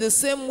to be in the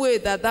same way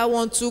that that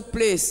one took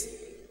place.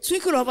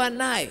 Twinkle of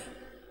an eye.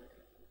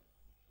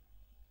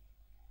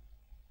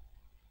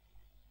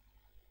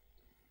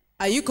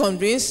 Are you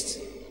convinced?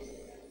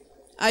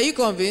 Are you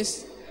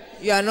convinced?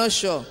 You are not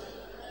sure.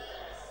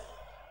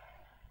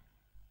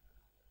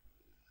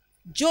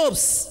 Job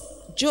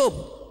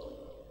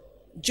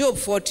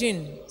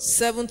 14,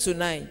 7 to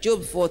 9.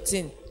 Job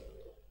 14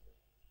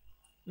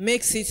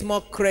 makes it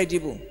more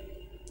credible.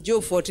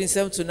 Job 14,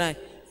 7 to 9.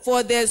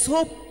 For there's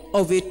hope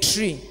of a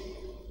tree.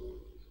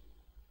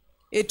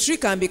 A tree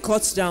can be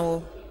cut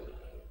down.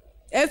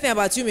 Everything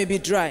about you may be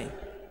dry,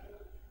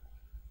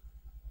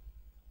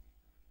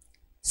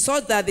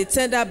 so that the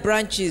tender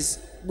branches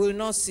will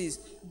not cease.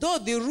 Though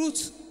the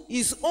root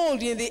is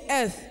old in the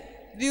earth,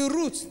 the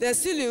root, there's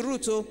still a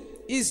root,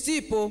 is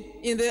deep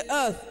in the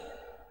earth,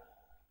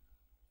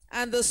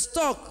 and the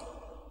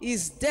stalk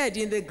is dead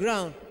in the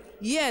ground.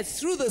 Yet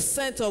through the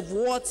scent of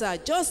water,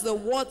 just the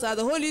water,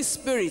 the Holy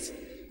Spirit,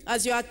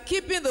 as you are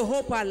keeping the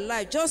hope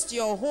alive, just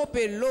your hope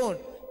alone,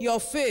 your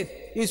faith,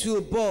 it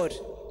will bud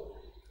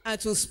and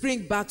to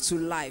spring back to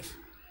life.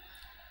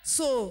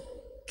 So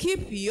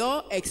keep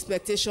your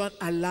expectation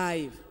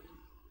alive.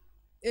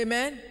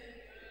 Amen.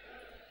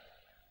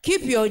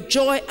 Keep your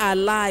joy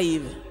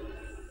alive.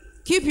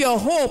 Keep your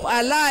hope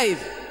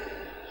alive.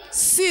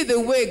 See the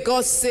way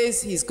God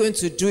says he's going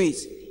to do it.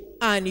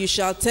 And you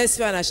shall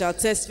testify, and I shall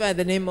testify in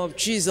the name of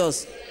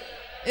Jesus.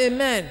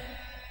 Amen.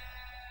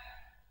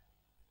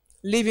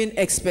 Living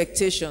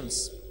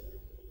expectations.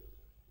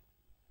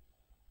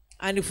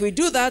 And if we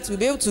do that, we'll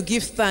be able to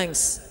give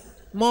thanks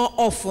more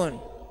often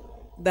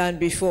than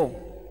before.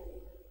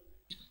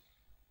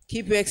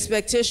 Keep your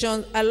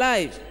expectations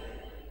alive.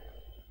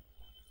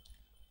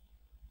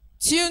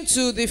 Tune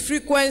to the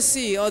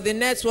frequency or the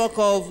network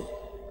of,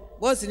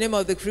 what's the name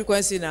of the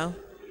frequency now?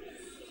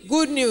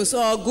 Good news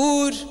or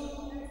good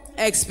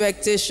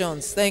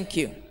expectations. Thank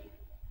you.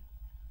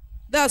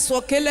 That's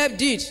what Caleb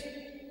did.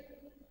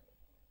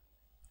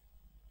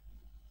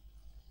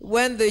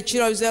 When the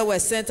children of Israel were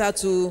sent out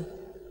to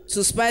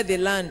spy the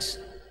land,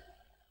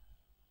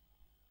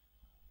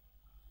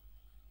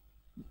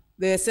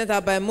 they were sent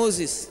out by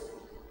Moses.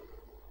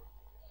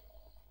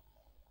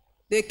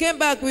 They came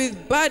back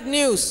with bad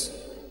news.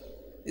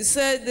 They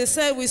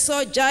said we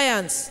saw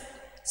giants,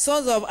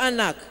 sons of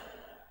Anak.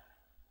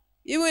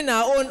 Even in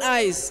our own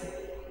eyes,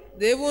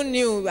 they even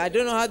knew, I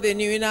don't know how they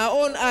knew, in our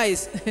own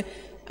eyes,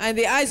 and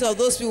the eyes of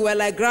those people were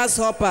like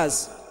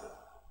grasshoppers.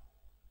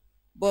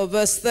 But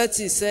verse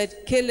 30 said,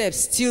 Caleb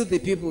stilled the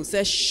people,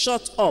 said,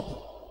 shut up.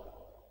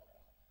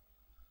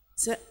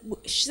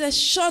 She said,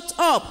 shut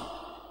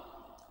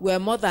up. We're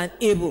more than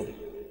able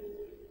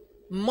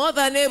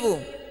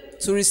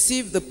to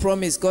receive the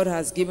promise God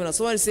has given us.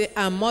 Somebody say,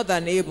 I'm more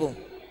than able.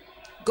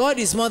 God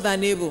is more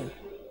than able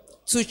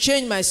to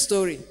change my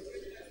story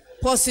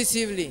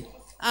positively.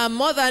 I'm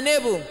more than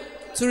able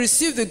to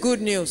receive the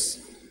good news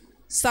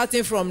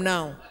starting from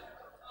now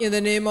in the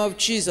name of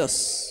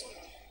Jesus.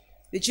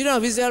 The children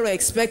of Israel were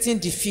expecting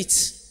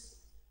defeat.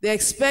 They're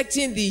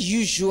expecting the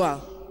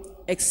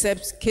usual,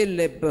 except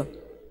Caleb.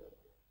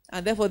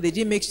 And therefore, they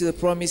didn't make it to the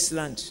promised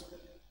land.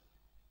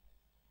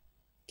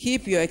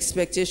 Keep your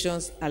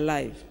expectations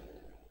alive.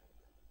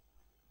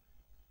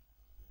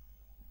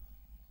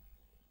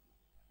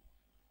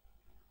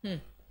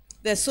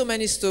 There's so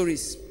many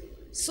stories.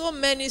 So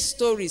many,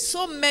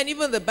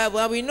 even the Bible,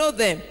 and we know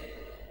them.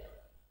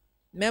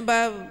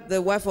 Remember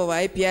the wife of our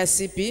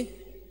APICP?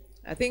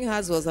 I think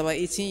hers was about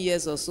 18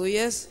 years or so,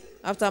 yes?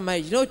 After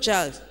marriage, no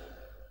child.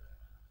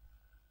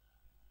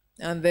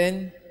 And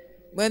then,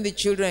 when the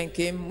children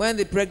came, when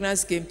the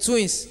pregnancy came,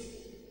 twins.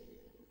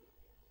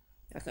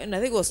 I think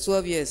it was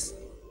 12 years.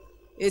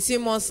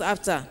 18 months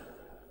after,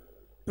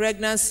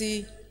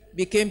 pregnancy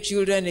became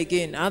children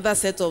again, another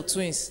set of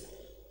twins.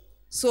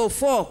 So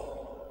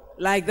 4,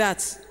 like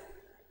that.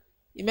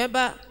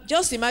 Remember,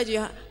 just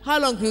imagine how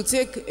long it will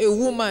take a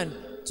woman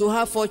to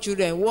have 4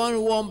 children,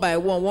 one by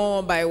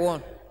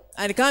one.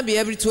 And it can't be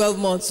every 12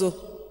 months.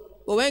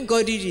 But when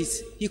God did it,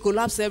 he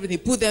collapsed everything,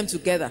 put them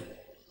together.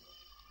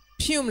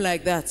 Pume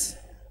like that.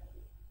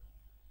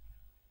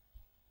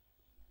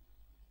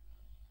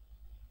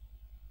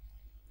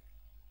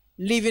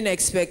 Living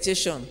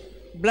expectation.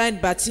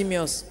 Blind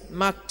Bartimaeus,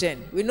 Mark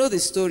 10. We know the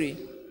story.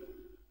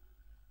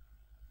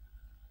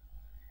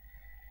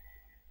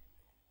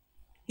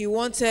 He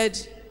wanted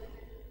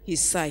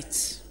his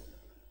sight.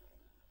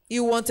 He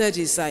wanted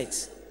his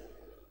sight.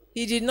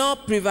 He did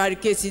not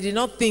prevaricate. He did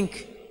not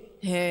think,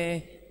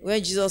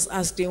 when Jesus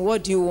asked him,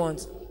 what do you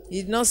want?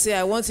 He did not say,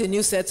 I want a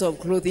new set of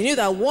clothes. He knew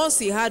that once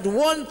he had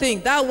one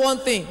thing, that one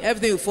thing,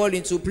 everything will fall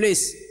into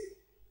place. He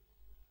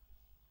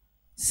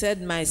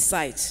said, my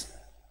sight.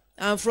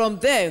 And from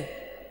there,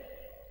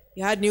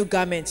 he had new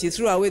garments. He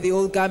threw away the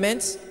old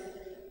garments.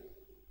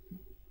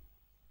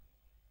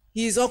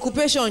 His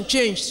occupation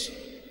changed.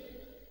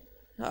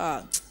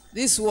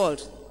 This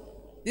world.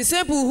 The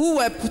same people who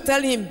were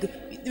telling him,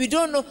 we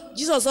don't know,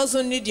 Jesus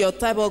also needs your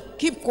type of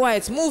keep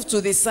quiet, move to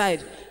the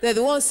side. They're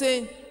the ones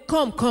saying,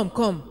 come.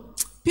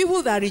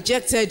 People that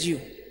rejected you.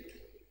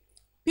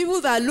 People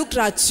that looked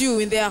at you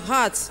in their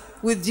hearts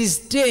with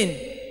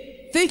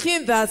disdain,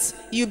 thinking that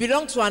you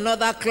belong to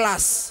another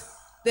class.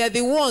 They're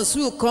the ones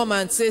who will come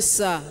and say,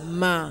 sir,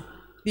 ma,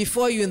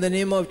 before you in the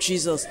name of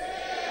Jesus.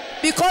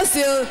 Because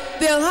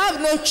they'll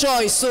have no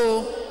choice,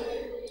 so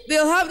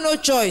they'll have no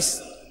choice.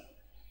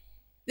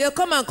 They'll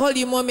come and call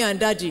you mommy and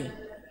daddy.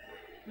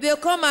 They'll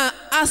come and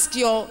ask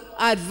your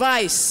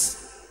advice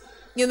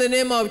in the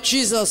name of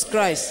Jesus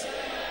Christ.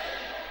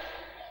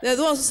 They're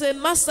the ones who say,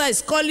 Master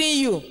is calling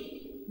you.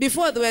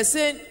 Before they were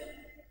saying,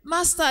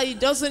 Master, he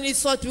doesn't need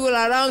such people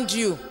around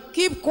you.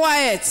 Keep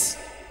quiet.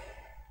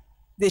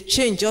 They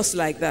change just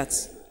like that.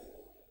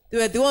 They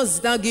were the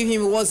ones now giving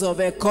him words of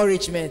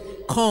encouragement.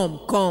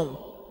 Come.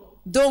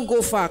 Don't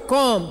go far.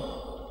 Come.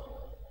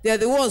 They're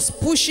the ones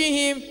pushing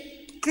him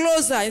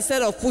closer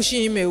instead of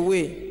pushing him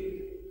away.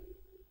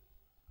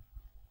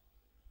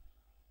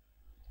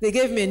 They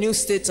gave me a new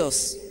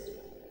status.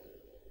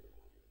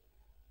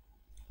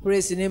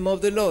 Praise the name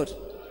of the Lord.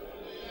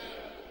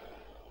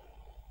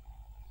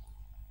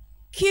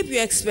 Keep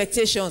your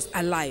expectations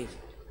alive.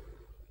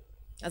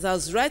 As I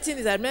was writing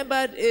this, I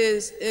remembered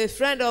a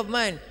friend of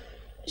mine.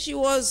 She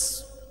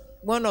was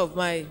one of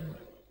my,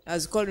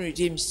 as called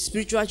redeemed,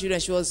 spiritual children.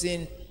 She was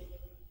in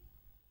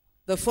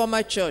the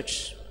former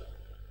church.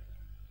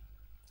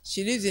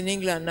 She lives in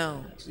England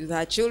now with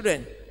her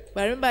children.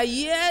 But I remember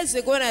years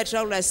ago when I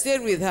traveled, I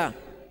stayed with her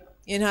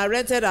in her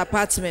rented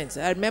apartment.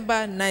 I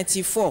remember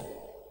 94,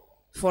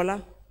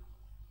 Fola.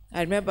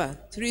 I remember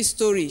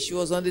 3-story. She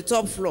was on the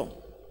top floor.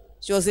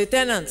 She was a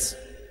tenant.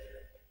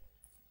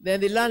 Then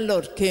the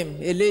landlord came,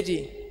 a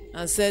lady,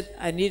 and said,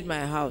 I need my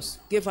house.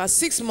 Gave her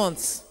 6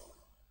 months.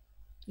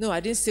 No, I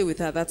didn't stay with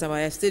her that time.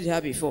 I stayed with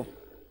her before.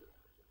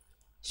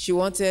 She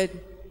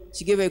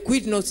gave a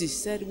quick notice. She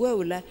said, where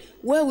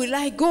will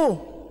I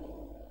go?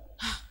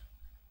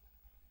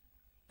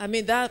 I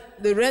mean,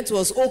 the rent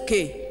was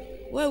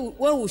okay. Where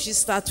will she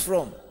start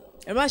from?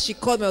 I remember she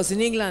called me. I was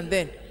in England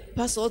then.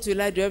 Pastor, what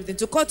will I do? Everything.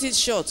 To cut it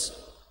short,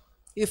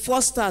 he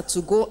forced her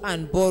to go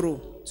and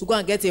borrow, to go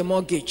and get a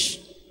mortgage.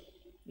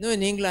 You know,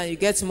 in England, you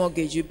get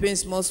mortgage. You pay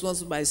small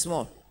by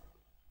small.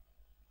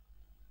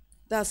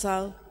 That's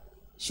how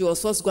she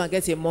was forced to go and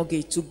get a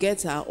mortgage to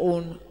get her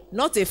own,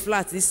 not a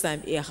flat this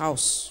time, a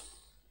house.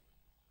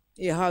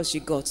 A house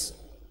she got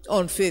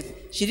on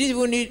faith. She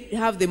didn't even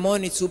have the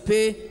money to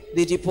pay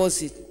the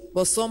deposit,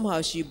 but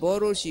somehow she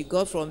borrowed, she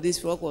got from this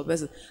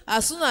person.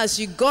 As soon as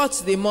she got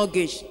the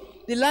mortgage,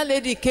 the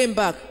landlady came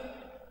back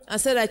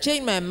and said, I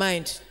changed my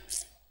mind.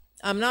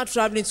 I'm now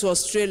traveling to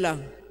Australia,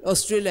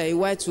 a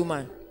white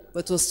woman,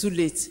 but it was too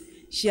late.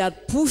 She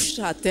had pushed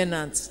her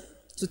tenant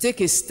to take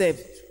a step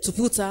to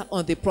put her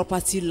on the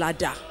property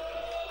ladder.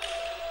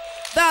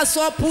 That's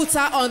what put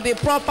her on the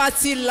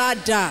property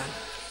ladder.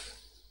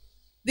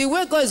 The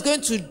way God is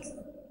going to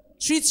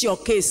treat your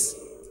case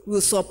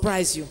will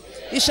surprise you.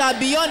 It shall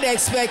be beyond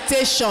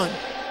expectation.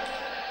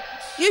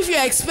 If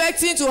you're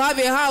expecting to have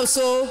a house,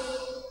 so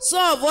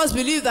some of us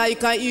believe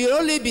that you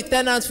only be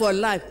tenants for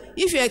life.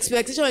 If your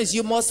expectation is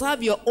you must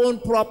have your own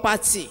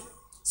property.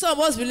 Some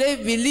of us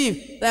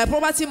believe that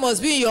property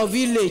must be in your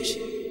village.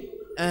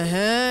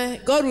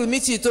 God will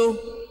meet you too.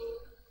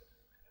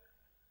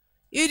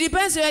 It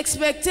depends on your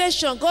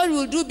expectation. God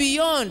will do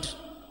beyond.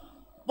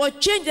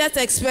 But change that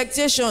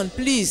expectation,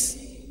 please.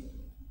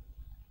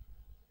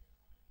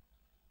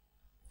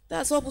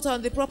 That's what put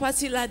on the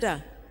property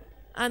ladder.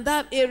 And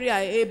that area,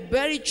 a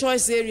very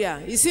choice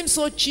area. It seems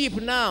so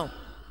cheap now.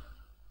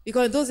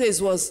 Because in those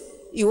days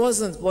it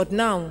wasn't. But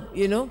now,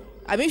 you know,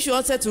 I mean, if she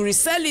wanted to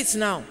resell it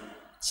now,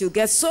 she'll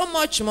get so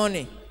much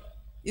money.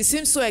 It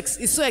seems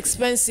it's so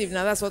expensive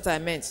now. That's what I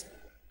meant.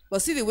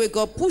 But see the way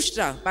God pushed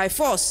her by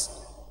force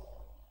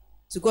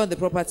to go on the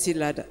property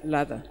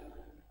ladder.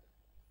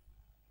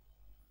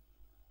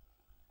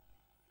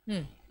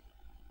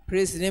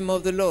 Praise the name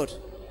of the Lord.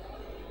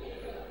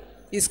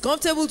 It's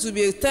comfortable to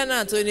be a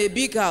tenant in a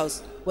big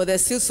house, but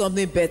there's still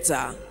something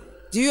better.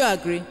 Do you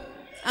agree?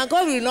 And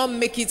God will not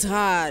make it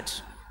hard.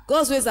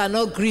 God's ways are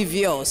not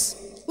grievous.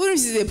 Even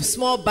if it's a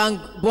small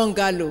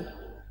bungalow,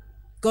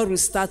 God will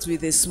start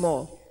with a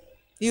small.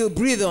 He will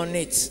breathe on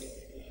it.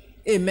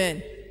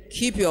 Amen.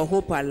 Keep your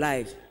hope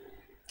alive.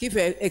 Keep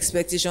your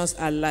expectations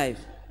alive.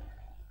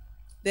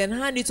 Then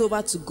hand it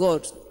over to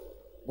God.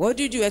 What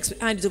did you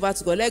hand it over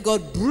to God? Let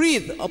God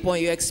breathe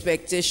upon your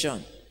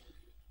expectation.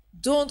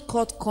 Don't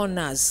cut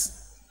corners.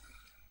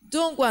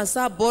 Don't go and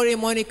start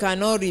borrowing money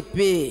cannot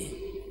repay.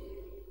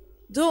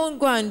 Don't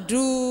go and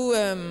do,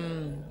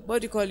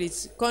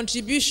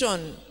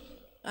 contribution.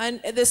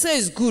 And they say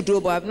it's good,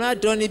 but I've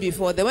not done it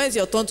before. Then when it's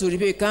your turn to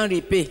repay, you can't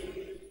repay.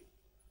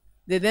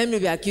 They then will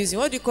be accusing.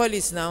 What do you call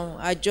it now?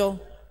 Ajo.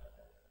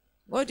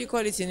 What do you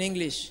call it in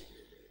English?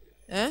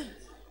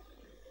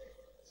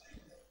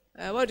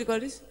 What do you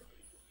call it?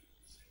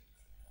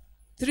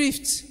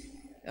 Thrift.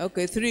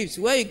 Okay, thrift.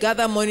 Where you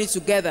gather money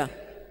together.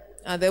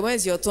 And then when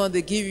it's your turn,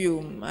 they give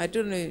you, I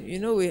don't know, you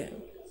know,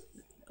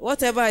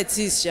 whatever it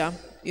is,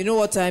 you know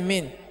what I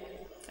mean.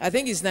 I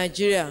think it's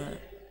Nigeria.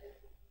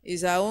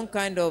 It's our own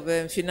kind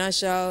of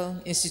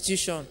financial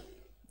institution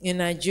in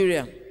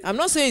Nigeria. I'm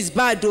not saying it's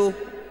bad though,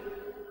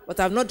 but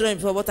I've not done it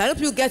before. But I hope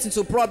you get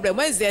into a problem.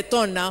 When it's their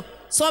turn now,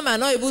 some are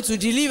not able to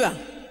deliver.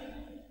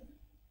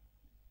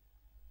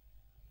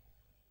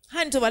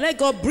 Hand it over, let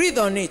God breathe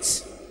on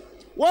it.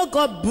 What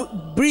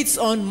God breathes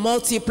on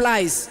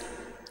multiplies.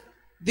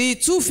 The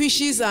 2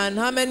 fishes and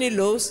how many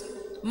loaves?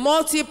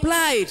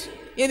 Multiplied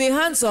in the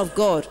hands of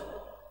God.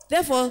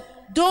 Therefore,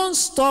 don't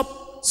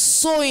stop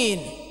sowing.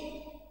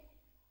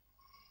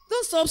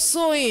 Don't stop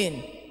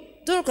sowing.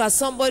 Don't look at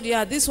somebody,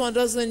 this one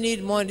doesn't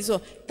need money.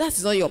 So that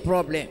is not your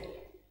problem.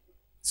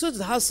 So to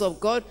the house of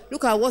God,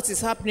 look at what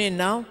is happening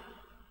now.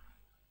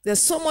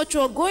 There's so much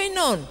work going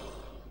on.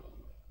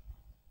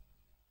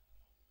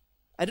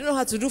 I don't know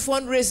how to do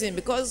fundraising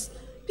because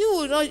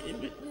people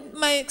don't,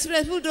 my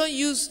experience, people don't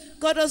use,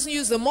 God doesn't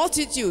use the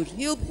multitude.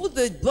 He'll put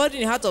the burden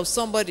in the heart of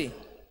somebody.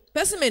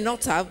 Person may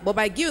not have, but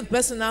by giving the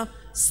person now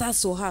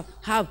starts to have.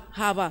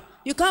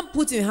 You can't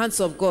put in the hands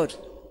of God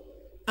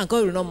and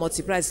God will not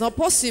multiply. It's not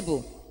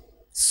possible.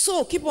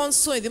 So keep on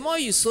sowing. The more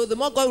you sow, the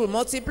more God will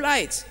multiply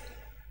it.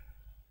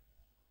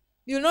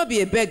 You will not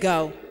be a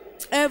beggar.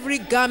 Every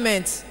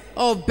garment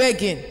of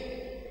begging,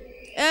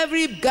 and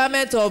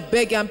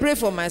pray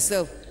for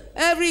myself.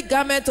 Every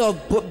garment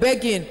of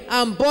begging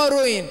and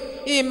borrowing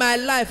in my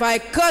life, I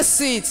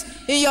curse it.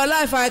 In your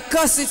life, I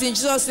curse it in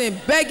Jesus' name.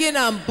 Begging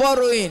and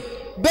borrowing.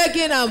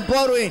 Begging and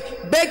borrowing,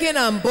 begging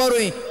and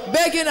borrowing,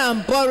 begging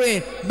and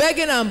borrowing,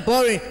 begging and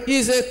borrowing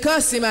is a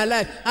curse in my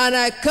life, and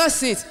I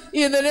curse it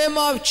in the name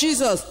of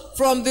Jesus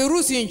from the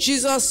root in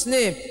Jesus'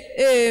 name.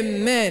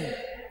 Amen.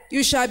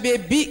 You shall be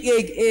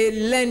a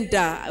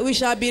lender. We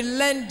shall be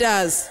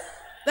lenders.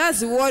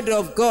 That's the word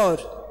of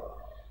God.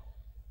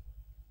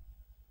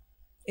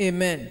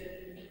 Amen.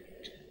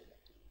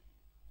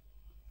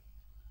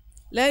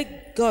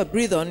 Let God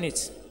breathe on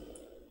it.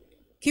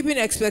 Keeping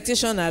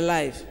expectation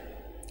alive.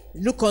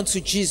 Look unto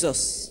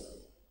Jesus.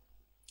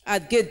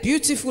 At gate,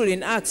 beautiful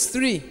in Acts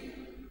 3,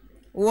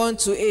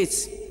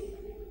 1-8.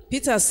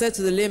 Peter said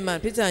to the lame man,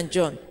 Peter and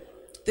John,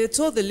 they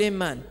told the lame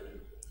man,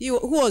 who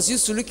was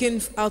used to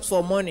looking out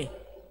for money.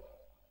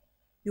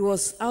 He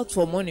was out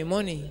for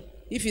money.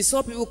 If he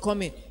saw people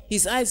coming,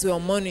 his eyes were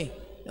on money,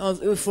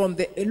 from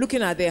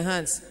looking at their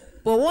hands.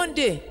 But one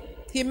day,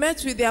 he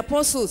met with the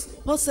apostles.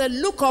 Paul said,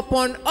 look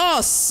upon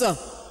us.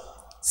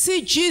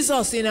 See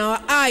Jesus in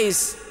our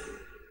eyes.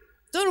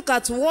 Don't look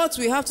at what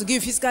we have to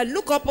give physically.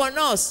 Look upon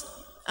us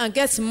and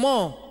get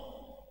more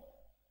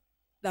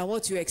than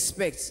what you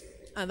expect.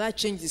 And that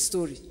changed the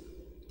story.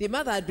 The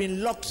man that had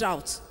been locked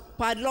out,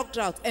 padlocked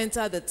out,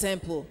 entered the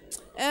temple.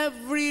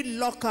 Every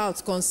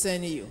lockout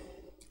concerning you.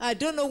 I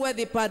don't know where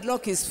the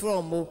padlock is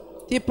from.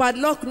 Oh. The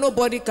padlock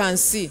nobody can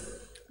see.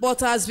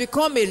 But has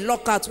become a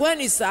lockout. When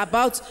it's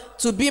about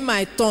to be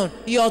my turn,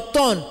 your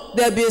turn,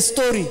 there'll be a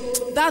story.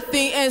 That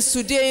thing ends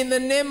today in the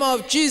name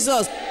of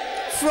Jesus.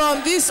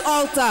 From this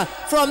altar,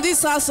 from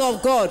this house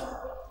of God.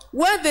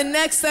 When the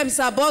next step is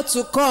about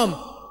to come,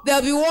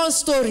 there'll be one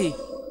story.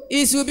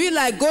 It will be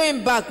like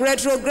going back,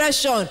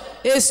 retrogression,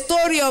 a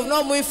story of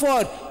not moving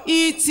forward.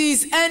 It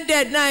is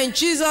ended now in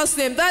Jesus'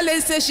 name. That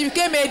lady said she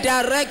became a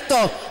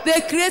director.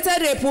 They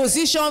created a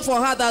position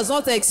for her that's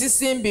not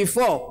existing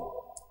before.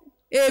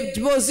 A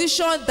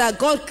position that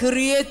God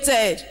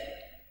created.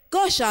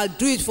 God shall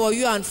do it for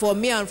you and for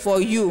me and for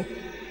you.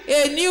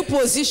 A new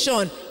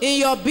position in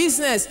your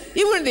business,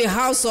 even in the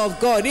house of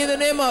God, in the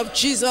name of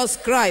Jesus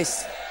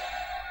Christ.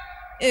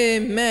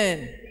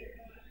 Amen.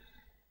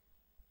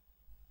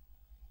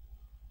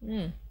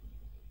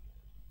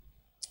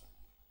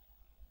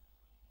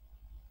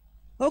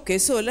 Okay,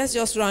 so let's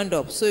just round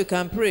up so you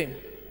can pray.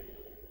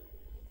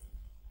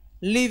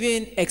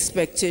 Living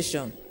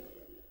expectation.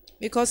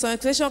 Because an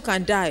expectation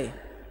can die.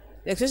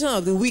 The expectation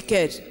of the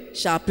wicked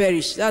shall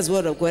perish. That's the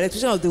word of God. The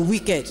expectation of the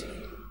wicked.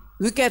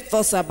 Wicked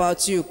thoughts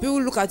about you.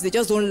 People look at you, they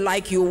just don't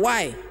like you.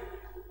 Why?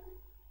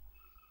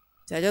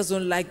 I just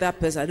don't like that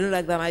person. I don't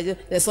like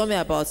that. There's something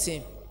about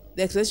him.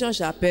 The expectation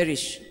shall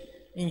perish.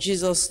 In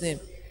Jesus' name.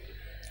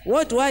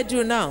 What do I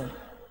do now?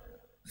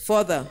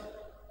 Further.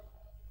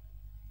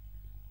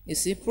 You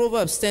see,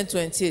 Proverbs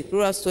 10:28.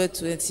 Proverbs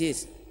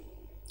 12:28.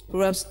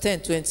 Proverbs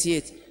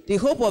 10:28. The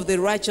hope of the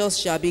righteous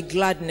shall be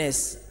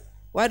gladness.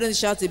 Why don't you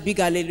shout a big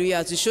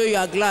hallelujah to show you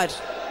are glad?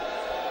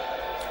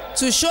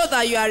 To show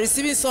that you are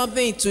receiving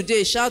something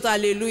today, shout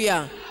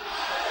hallelujah.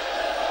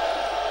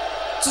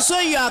 To show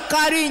you are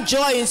carrying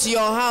joy into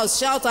your house,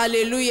 shout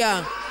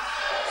hallelujah.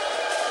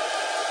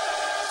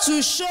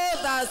 To show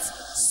that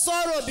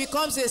sorrow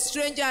becomes a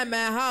stranger in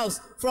my house,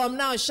 from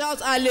now,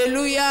 shout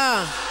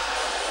hallelujah.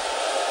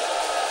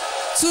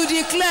 To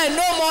declare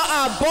no more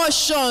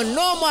abortion,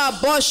 no more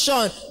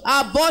abortion.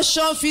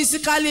 Abortion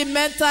physically,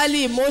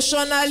 mentally,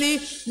 emotionally.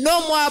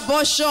 No more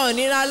abortion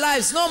in our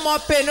lives. No more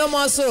pain, no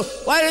more sorrow.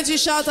 Why don't you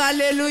shout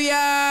hallelujah?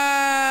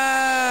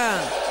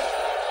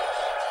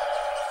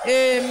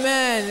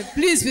 Amen.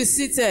 Please be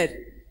seated.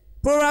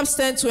 Proverbs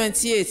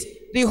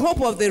 10:28. The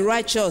hope of the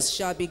righteous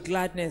shall be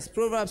gladness.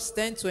 Proverbs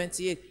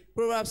 10:28.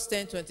 Proverbs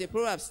 10:28.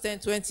 Proverbs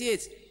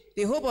 10:28.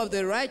 The hope of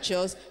the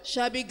righteous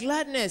shall be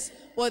gladness,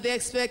 but the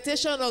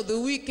expectation of the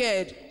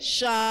wicked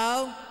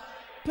shall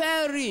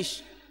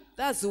perish.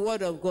 That's the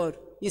word of God.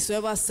 It's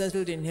forever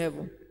settled in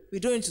heaven. We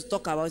don't need to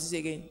talk about it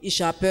again. It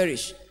shall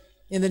perish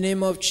in the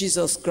name of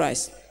Jesus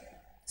Christ.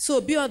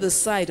 So be on the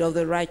side of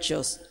the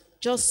righteous.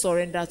 Just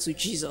surrender to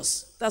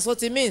Jesus. That's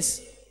what it means.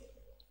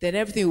 Then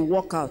everything will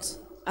work out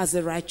as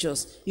the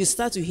righteous. You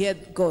start to hear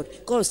God.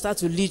 God will start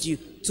to lead you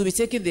to be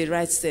taking the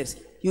right steps.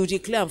 You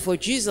declare, for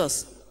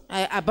Jesus,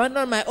 I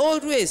abandon my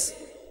old ways.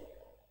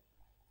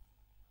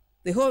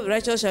 The whole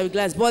righteous shall be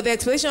glad, but the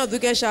expectation of the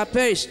wicked shall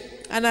perish.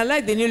 And I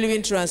like the New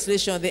Living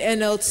Translation, the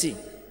NLT.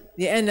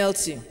 The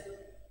NLT.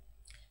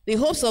 The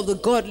hopes of the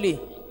godly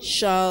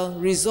shall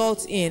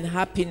result in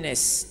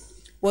happiness,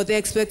 but the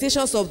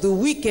expectations of the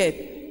wicked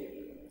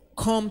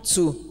come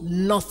to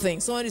nothing.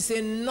 Somebody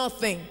say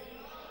nothing.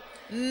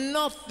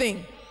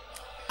 Nothing.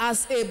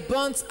 As a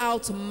burnt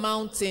out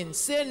mountain.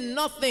 Say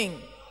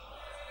nothing.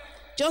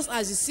 Just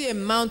as you see a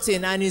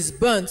mountain and it's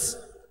burnt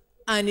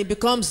and it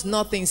becomes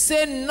nothing.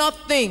 Say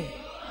nothing.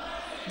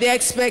 The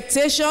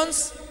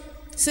expectations,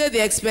 say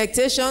the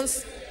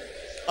expectations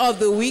of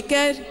the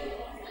wicked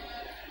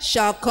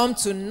shall come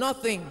to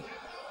nothing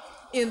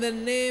in the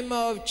name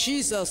of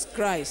Jesus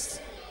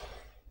Christ.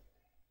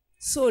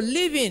 So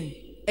living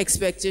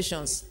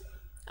expectations.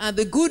 And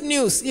the good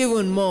news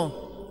even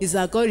more is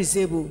that God is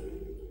able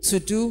to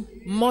do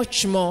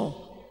much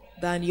more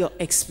than your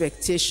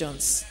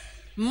expectations.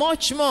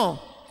 Much more,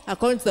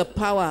 according to the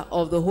power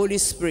of the Holy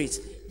Spirit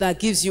that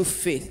gives you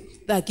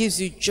faith, that gives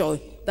you joy,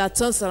 that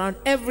turns around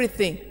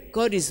everything.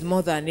 God is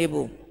more than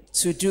able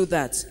to do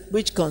that,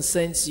 which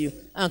concerns you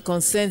and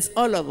concerns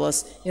all of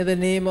us in the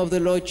name of the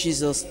Lord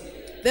Jesus.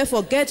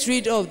 Therefore, get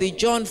rid of the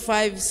John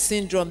 5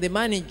 syndrome, the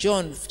man in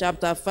John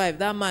chapter 5,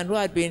 that man who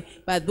had been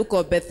by the book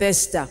of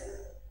Bethesda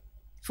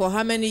for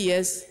how many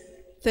years?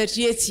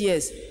 38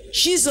 years.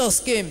 Jesus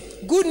came,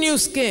 good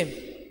news came,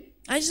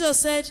 and Jesus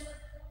said,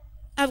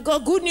 I've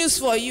got good news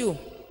for you.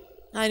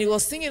 And he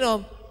was thinking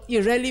of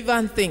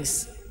irrelevant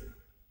things.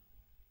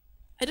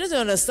 I don't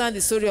understand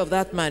the story of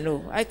that man.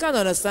 No, I can't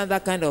understand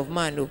that kind of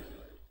man. No,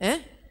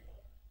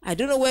 I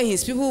don't know where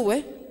his people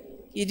were.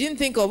 He didn't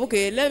think of,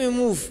 okay, let me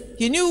move.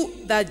 He knew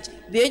that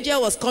the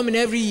angel was coming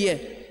every year.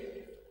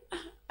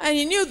 And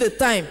he knew the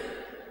time.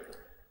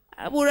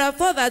 I would have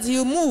thought that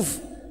he'll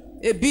move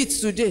a bit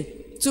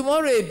today,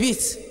 tomorrow a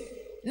bit,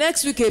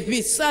 next week a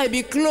bit, so I'll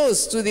be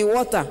close to the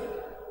water.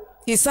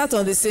 He sat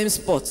on the same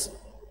spot.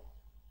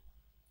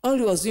 All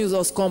he was doing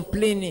was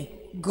complaining,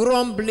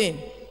 grumbling,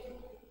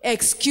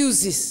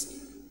 excuses.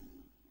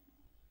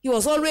 He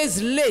was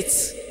always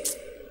late.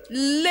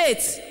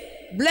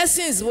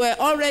 Blessings were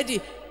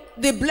already,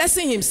 the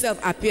blessing himself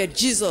appeared,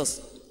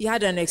 Jesus. He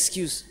had an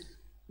excuse.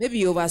 Maybe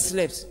he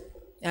overslept.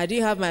 I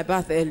didn't have my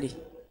bath early.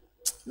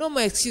 No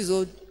more excuse.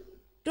 Oh,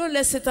 don't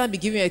let Satan be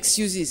giving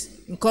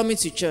excuses in coming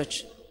to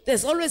church.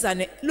 There's always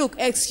look,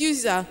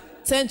 excuses are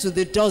 10 to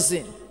the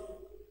dozen.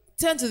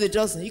 10 to the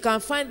dozen. You can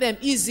find them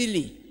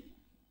easily.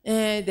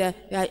 I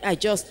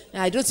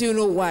don't even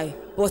know why,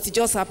 but it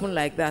just happened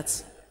like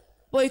that.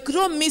 But you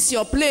don't miss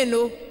your plane,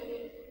 no.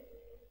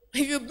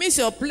 If you miss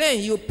your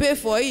plane, you pay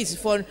for it,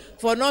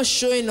 for not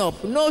showing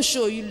up. No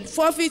show, you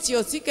forfeit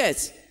your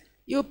ticket.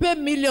 You pay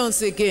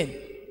millions again.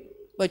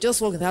 But just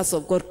walk in the house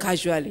of God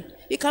casually.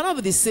 It cannot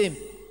be the same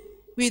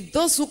with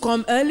those who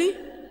come early,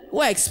 who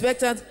are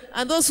expectant,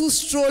 and those who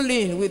stroll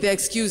in with the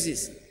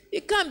excuses.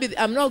 It can't be,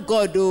 I'm not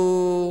God,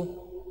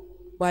 oh,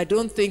 but I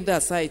don't think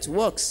that's how it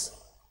works.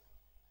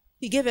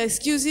 He gave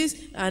excuses,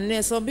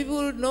 and some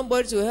people,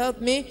 nobody to help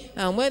me,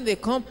 and when they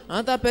come,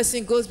 another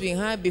person goes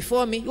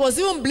before me. He was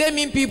even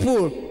blaming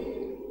people.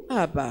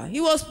 He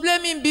was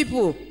blaming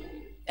people.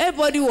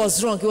 Everybody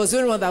was wrong. He was the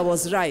only one that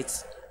was right.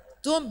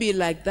 Don't be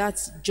like that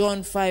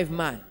John 5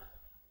 man.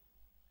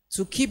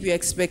 To keep your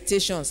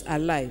expectations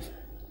alive.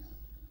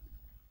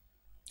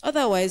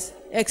 Otherwise,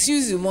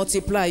 excuses will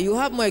multiply. You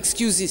have more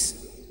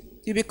excuses.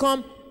 You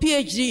become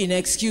PhD in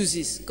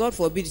excuses. God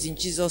forbid it in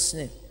Jesus'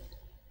 name.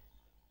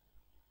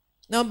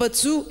 Number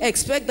 2,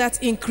 expect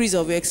that increase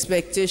of your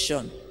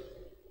expectation.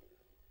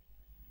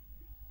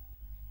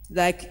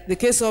 Like the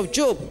case of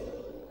Job.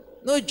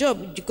 No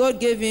Job, God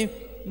gave him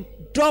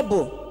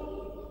double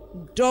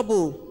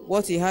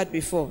what he had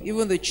before,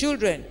 even the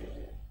children.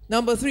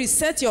 Number 3,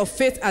 set your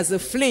faith as a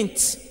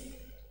flint.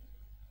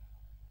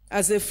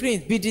 As a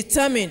flint, be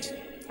determined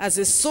as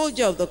a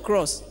soldier of the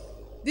cross.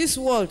 This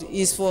world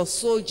is for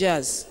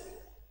soldiers.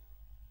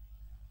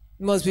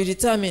 You must be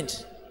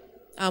determined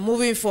and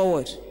moving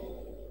forward.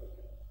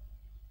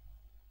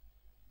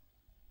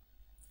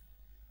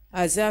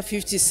 Isaiah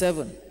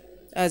 57.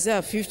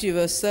 Isaiah 50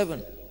 verse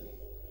 7.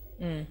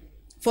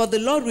 For the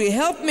Lord will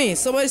help me.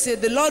 Somebody say,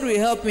 the Lord will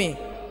help me.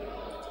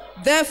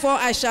 Therefore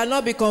I shall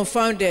not be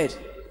confounded.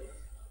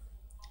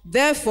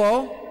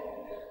 Therefore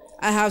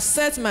I have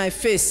set my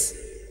face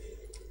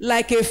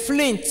like a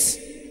flint,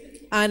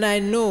 and I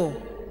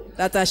know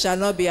that I shall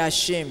not be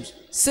ashamed.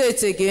 Say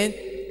it again.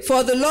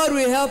 For the Lord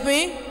will help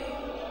me.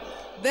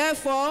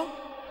 Therefore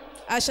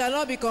I shall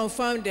not be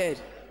confounded.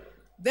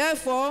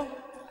 Therefore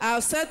I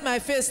have set my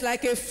face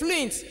like a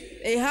flint,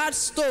 a hard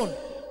stone,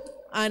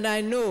 and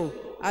I know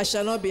I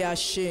shall not be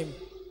ashamed.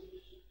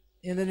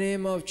 In the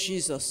name of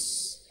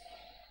Jesus.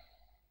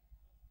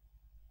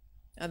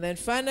 And then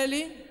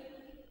finally,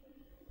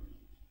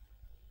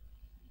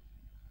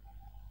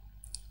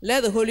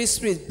 let the Holy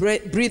Spirit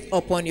breathe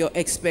upon your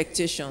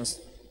expectations.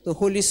 The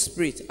Holy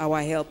Spirit,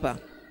 our helper.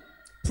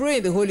 Pray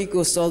in the Holy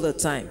Ghost all the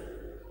time.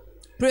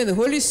 Pray in the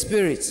Holy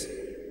Spirit.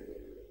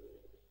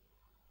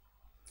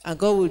 And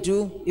God will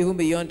do even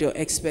beyond your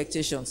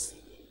expectations.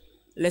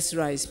 Let's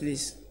rise,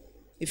 please.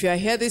 If you are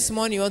here this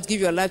morning, you want to give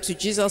your life to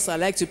Jesus, I'd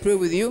like to pray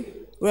with you.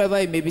 Wherever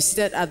you may be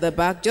seated at the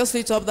back, just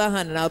lift up that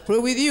hand and I'll pray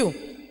with you.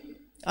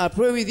 I'll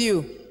pray with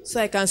you so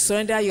I can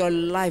surrender your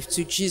life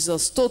to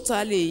Jesus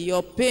totally.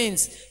 Your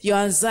pains, your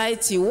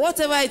anxiety,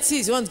 whatever it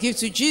is you want to give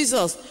to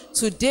Jesus,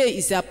 today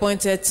is the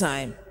appointed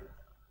time.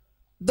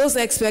 Those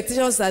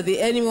expectations that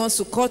the enemy wants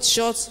to cut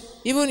short,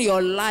 even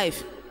your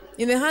life,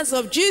 in the hands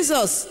of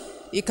Jesus,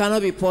 it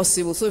cannot be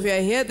possible. So if you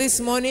are here this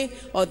morning,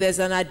 or there's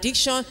an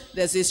addiction,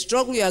 there's a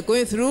struggle you are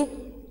going through,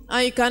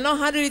 and you cannot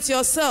handle it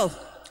yourself,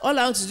 all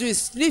I want to do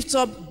is lift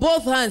up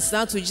both hands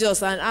down to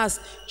Jesus and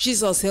ask,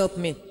 Jesus, help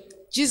me.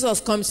 Jesus,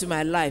 come to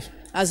my life.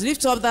 As you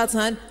lift up that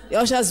hand, the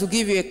ushers will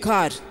give you a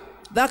card.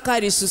 That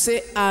card is to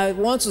say, I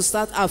want to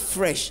start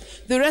afresh.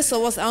 The rest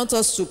of us, I want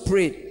us to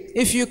pray.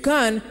 If you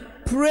can,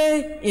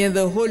 pray in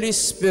the Holy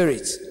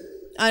Spirit.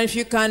 And if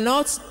you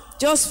cannot,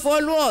 just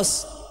follow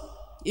us.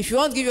 If you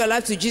want to give your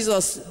life to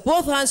Jesus,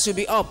 both hands should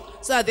be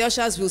up so that the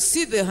ushers will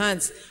see the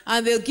hands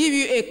and they'll give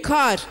you a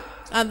card,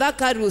 and that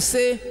card will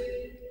say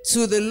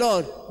to the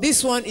Lord,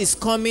 this one is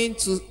coming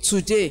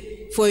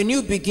today for a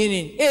new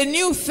beginning, a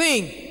new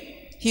thing.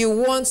 He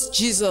wants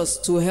Jesus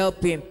to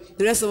help him.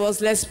 The rest of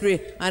us, let's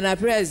pray. And I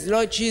pray as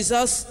Lord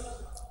Jesus,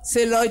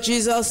 say, Lord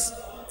Jesus,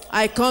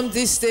 I come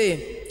this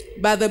day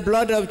by the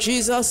blood of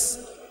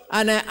Jesus,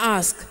 and I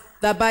ask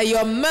that by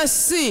your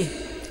mercy,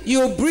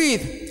 you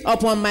breathe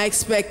upon my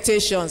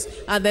expectations,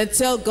 and then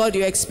tell God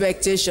your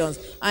expectations,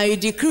 and you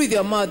decree with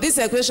your mouth, this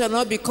expectation shall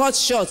not be cut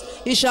short,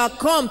 it shall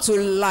come to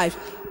life.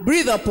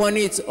 Breathe upon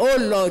it, oh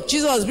Lord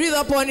Jesus, breathe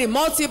upon it,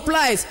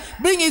 multiply it,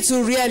 bring it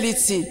to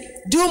reality,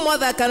 do more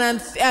than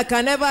I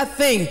can ever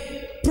think.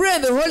 Pray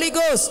in the Holy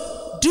Ghost,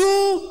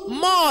 do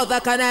more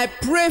that can I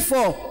pray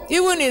for,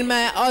 even in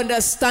my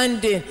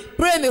understanding.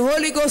 Pray in the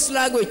Holy Ghost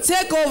language.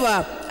 Take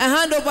over and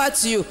hand over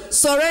to you.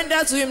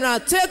 Surrender to him now.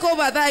 Take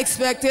over that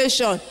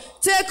expectation.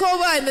 Take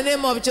over in the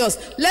name of Jesus.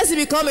 Let's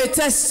become a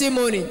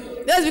testimony.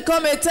 Let's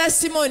become a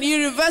testimony,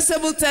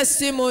 irreversible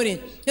testimony.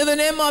 In the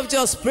name of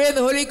Jesus, pray in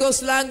the Holy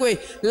Ghost language.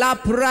 La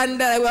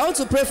pranda. We want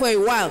to pray for a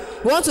while.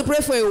 We want to pray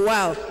for a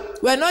while.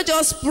 We're not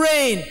just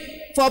praying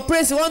for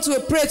praise. We want to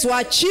pray to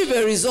achieve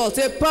a result,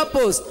 a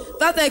purpose,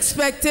 that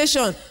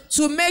expectation,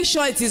 to make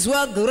sure it is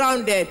well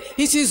grounded.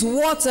 It is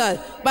watered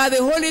by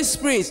the Holy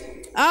Spirit.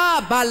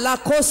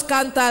 Balakos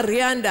kanta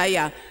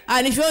riandaya.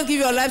 And if you don't give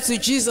your life to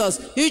Jesus,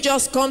 you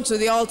just come to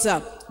the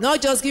altar.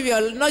 Not just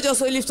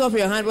lift up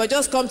your hand, but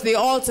just come to the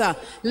altar.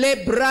 Le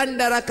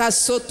branda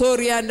rakasoto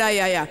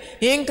riandaya.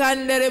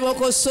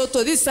 Inkanderemoko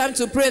soto. This time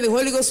to pray in the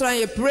Holy Ghost, and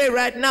you pray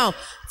right now.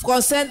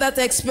 Concern that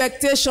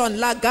expectation.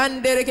 La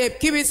gandereke.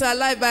 Keep it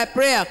alive by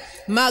prayer.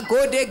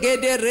 Magode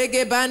gede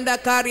rege banda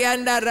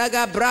karianda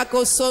raga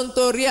brako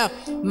sontoria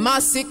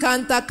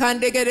masikanta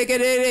kande gede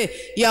gede.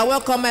 You are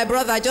welcome, my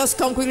brother. Just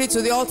come quickly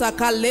to the altar.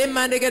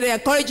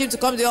 Encourage him to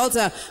come to the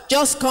altar.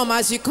 Just come.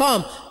 As you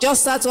come,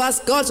 just start to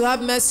ask God to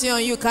have mercy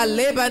on you.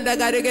 Kalebanda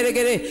gede gede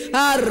gede.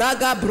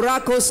 Raga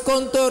brako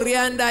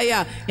skontorianda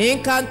ya.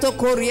 Inkanto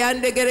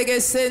koriande gede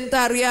gede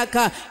sentaria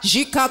ka.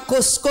 Jika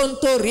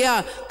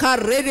koskontoria.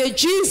 Karede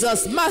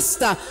Jesus,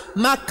 Master.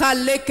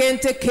 Makale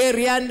kente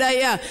kerianda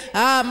ya.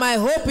 My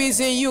hope is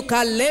in you.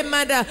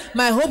 Kalemada,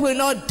 my hope will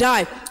not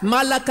die.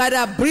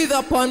 Malakada, breathe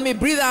upon me,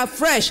 breathe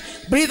afresh,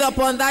 breathe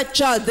upon that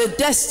child, the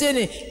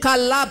destiny.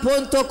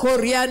 Kalaponto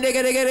koriande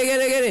gere gere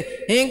gere gere.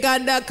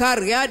 Inganda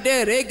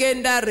kariade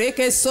regenda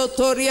reke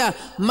sotoria.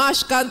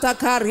 Mashkanta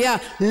karia.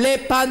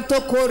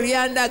 Lepanto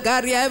korianda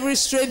garia. Every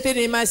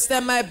strengthening in my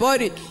stem, my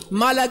body.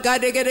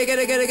 Malagade gere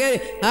gere gere gere.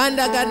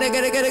 Anda gane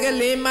gere gere gere.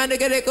 Limane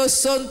gere ko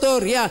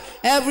sontoria.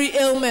 Every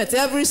ailment,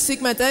 every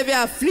sickness, every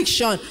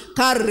affliction.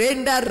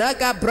 Karenda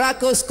raga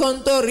brakos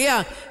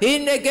kontoria.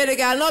 In the gere,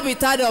 I'll not be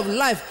tired of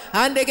life.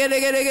 And the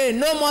gere,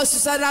 no more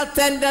suicidal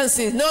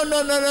tendencies. No.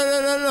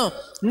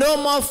 No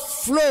more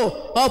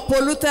flow of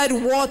polluted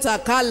water.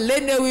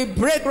 Kalende, we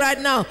break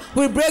right now.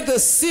 We break the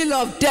seal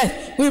of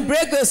death. We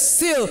break the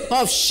seal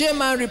of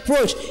shame and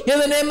reproach. In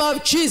the name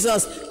of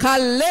Jesus.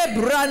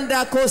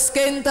 Kalebranda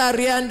koskenta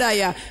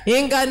riandaya.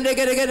 Ingande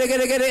gere.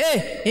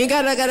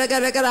 Inganda gere.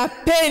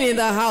 Pain in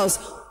the house.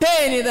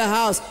 Pain in the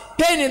house,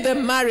 pain in the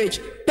marriage,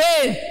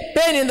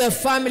 pain in the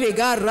family.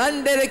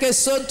 Garandereke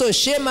sonto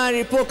shema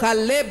ripoka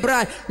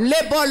lebra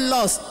labor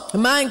loss.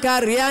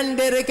 Manka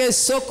riandereke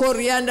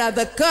sokorianda.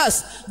 The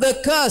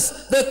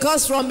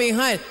curse from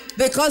behind.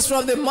 The curse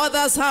from the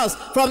mother's house,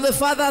 from the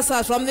father's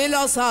house, from the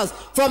in-laws' house,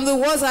 from the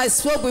words I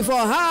spoke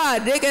before.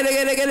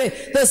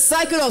 The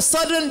cycle of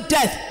sudden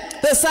death.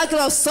 The cycle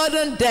of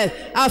sudden death,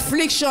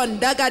 affliction,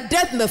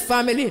 death in the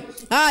family,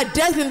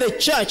 death in the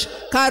church,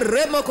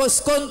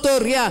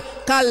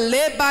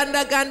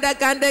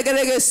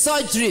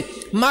 surgery,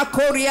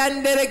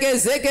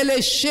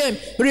 shame,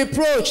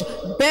 reproach,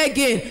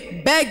 begging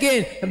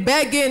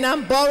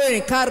and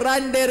borrowing,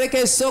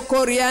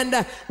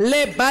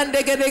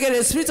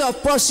 the spirit of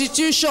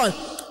prostitution,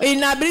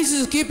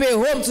 inability to keep a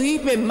home, to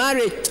keep a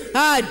marriage,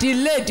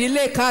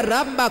 delay,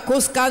 karamba,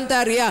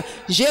 koskantaria,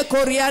 je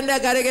corianda,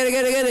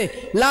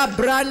 la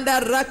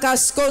branda,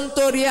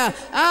 rakaskontoria,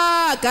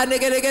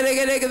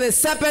 the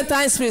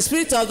serpentine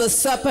spirit of the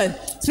serpent,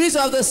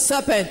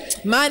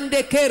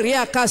 mande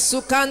keria,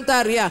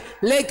 kasukantaria,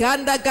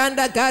 leganda,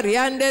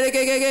 gariande,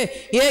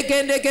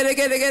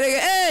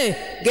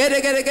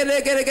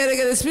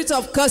 the spirit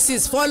of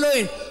curses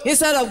following,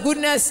 instead of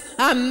goodness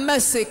and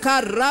mercy,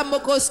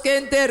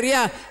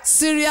 karamokoskenteria,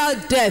 serial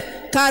death,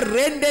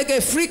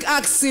 karendege, freak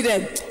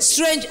accident,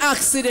 strange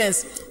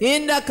accidents,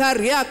 in the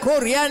career,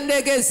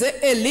 koriandege,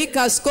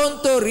 elikas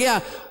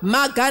kontoria,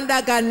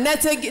 magandaga,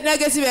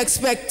 negative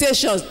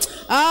expectations,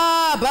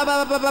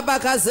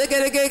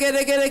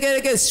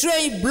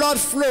 strange blood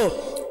flow,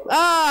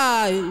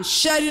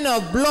 shedding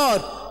of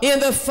blood in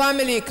the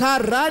family,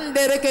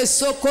 karandereke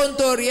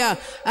sokontoria,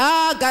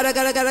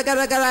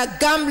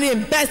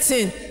 gambling,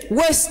 betting,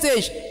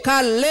 wastage,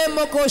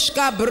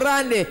 kalemokoshka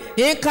brande,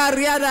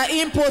 inkariada,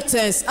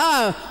 impotence,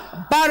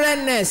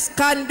 barrenness,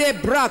 kande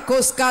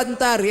brakos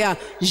kantaria,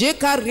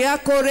 jekaria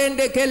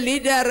korende ke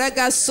leader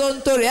rega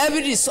sontori,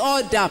 every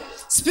disorder,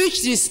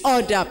 speech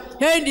disorder,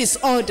 hearing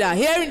disorder,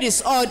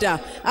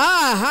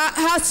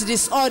 heart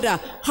disorder,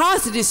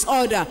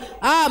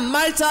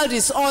 marital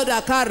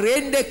disorder,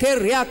 karende ke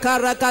ria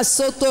karaka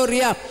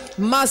sotoria,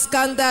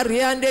 maskanda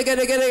riande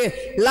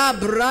gere la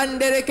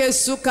brande ke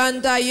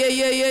sukanda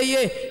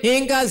ye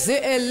ingaze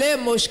ele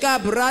moshka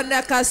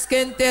branda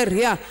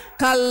kaskenteria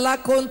kala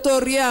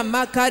kontoria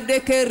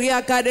makadeke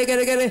ria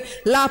kadegere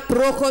la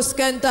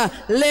prokoskenta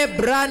le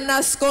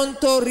branas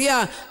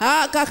kontoria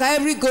kaka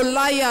every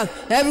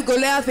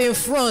Goliath in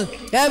front,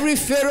 every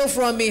Pharaoh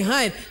from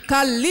behind,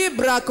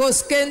 kalibra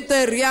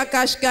koskente ria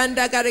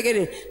kashkanda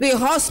kadegere, the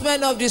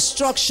horseman of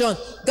destruction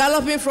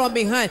galloping from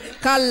behind,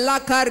 kala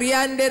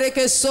kariande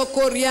reke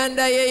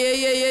sokorianda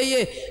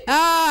ye.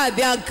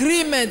 The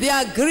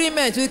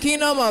agreement with the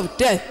kingdom of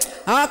death.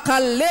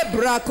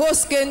 Akalebra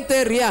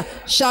koskenteria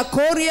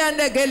shakoria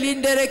and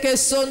gelindereke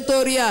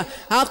sontoria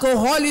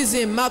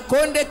alcoholism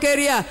makonde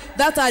keria,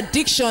 that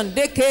addiction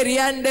de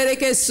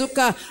keriandereke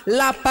suka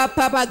la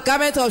papa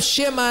garment of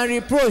shame and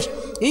reproach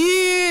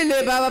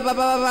ile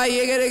baba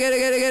yegere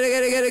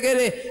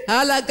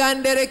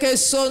alagandereke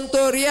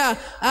sontoria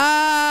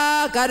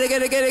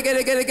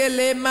gere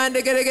le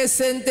mande gere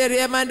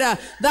senteria manda,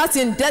 that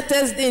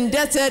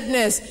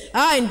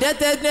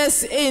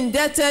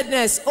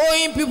indebtedness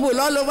owing people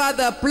all over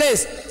the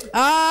place.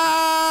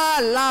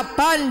 La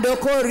pando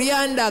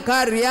corianda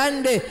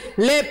cariande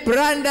le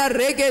pranda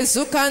rege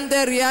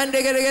sukande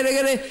riande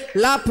gere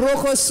la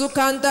proco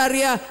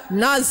sukandaria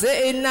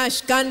naze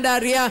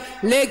inashkandaria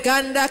le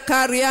ganda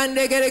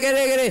cariande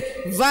gere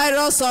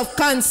virus of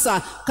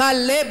cancer,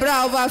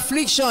 calebra of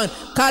affliction,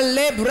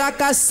 calebra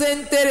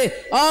casentere,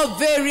 all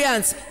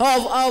variants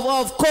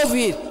of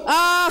COVID.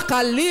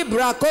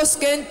 Calibra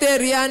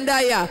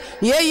koskentérianda ya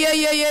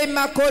ye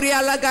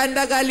makoria la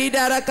ganda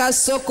galida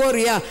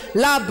rakasokoria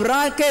la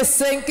branke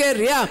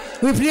senkeria.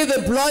 We plead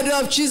the blood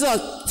of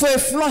Jesus for a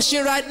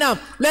flushing right now.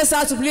 Let's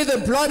start to plead the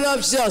blood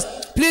of Jesus.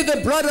 Plead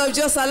the blood of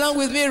Jesus along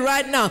with me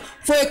right now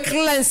for a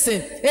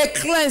cleansing,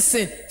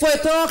 for a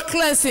thorough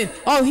cleansing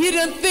of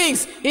hidden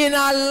things in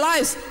our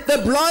lives. The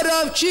blood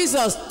of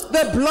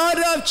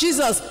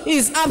Jesus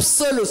is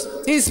absolute.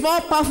 It's more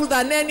powerful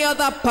than any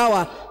other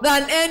power,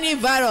 than any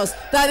virus,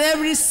 than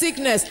every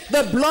sickness.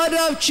 The blood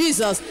of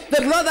Jesus,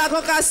 the blood that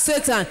conquers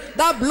Satan,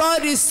 that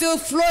blood is still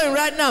flowing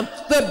right now.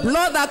 The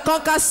blood that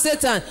conquers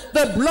Satan,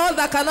 the blood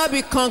that cannot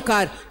be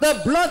conquered,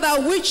 the blood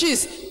that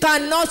witches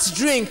cannot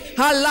drink.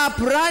 The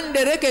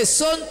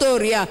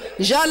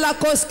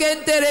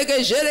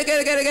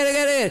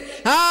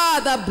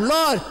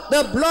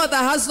blood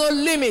that has no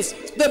limits.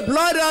 The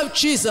blood of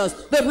Jesus,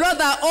 the blood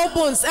that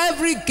opens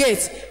every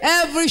gate,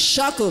 every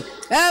shackle,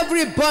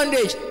 every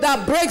bondage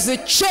that breaks the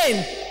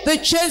chain. The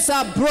chains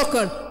are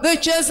broken. The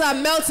chains are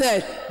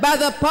melted by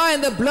the power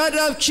and the blood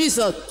of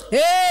Jesus.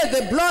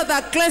 The blood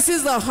that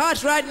cleanses the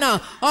heart right now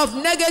of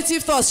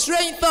negative thoughts,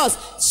 strange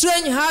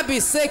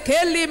habits,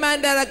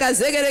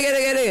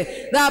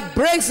 that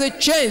breaks the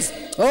chains.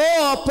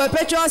 Of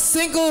perpetual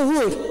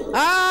singlehood.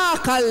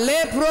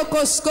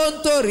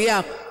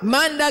 Kalebrokoskontoria.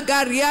 Manda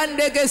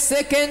gariande ge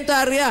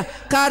sekentaria.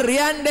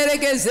 Kariande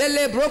ge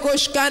zele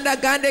brokoshkanda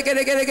gande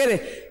gere.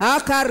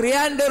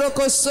 Akariande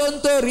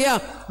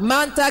rokosontoria.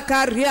 Manta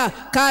karia.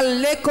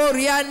 Kale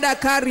korianda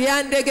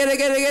kariande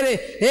gere.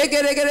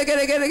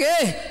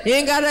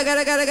 Ingara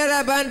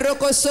gara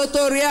bandroko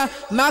sotoria.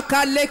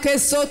 Makaleke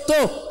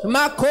soto.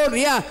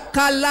 Makoria.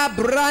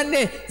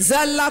 Kalabrane.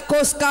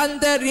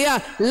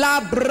 Zalakoskanderia.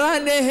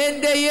 Labrane.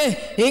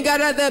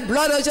 The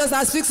blood of Jesus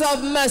that speaks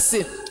of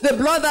mercy. The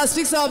blood that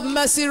speaks of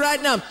mercy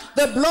right now.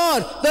 The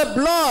blood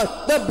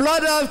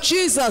of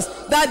Jesus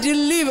that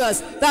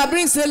delivers, that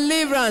brings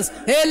deliverance.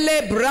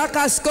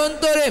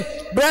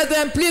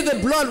 Brethren, plead the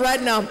blood right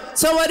now.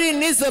 Somebody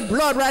needs the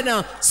blood right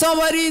now.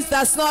 Somebody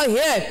that's not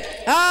here.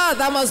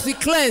 That must be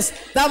cleansed.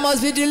 That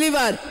must be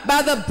delivered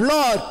by the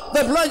blood.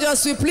 The blood,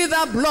 just we plead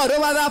that blood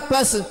over that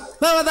person.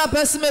 Whoever that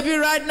person may be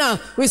right now,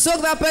 we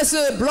soak that person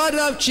with the blood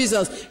of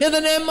Jesus. In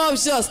the name of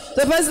Jesus,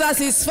 the person that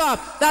is far,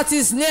 that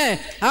is near.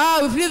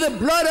 We plead the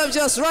blood of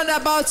Jesus round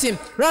about him,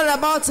 round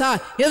about her.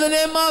 In the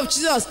name of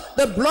Jesus,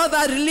 the blood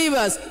that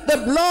delivers, the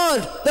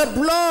blood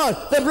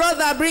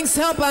that brings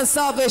help and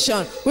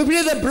salvation. We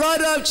plead the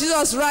blood of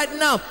Jesus right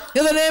now.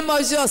 In the name of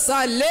Jesus,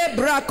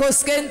 lebra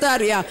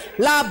koskentaria,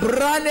 la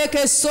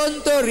braneke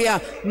sontoria,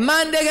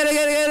 mande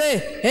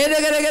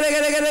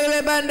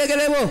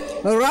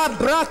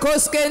rabra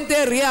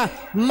koskenteria,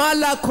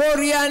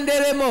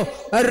 malakorianderemo,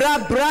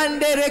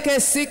 rabrandere ke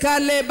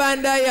sikale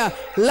bandaya,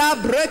 la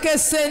breke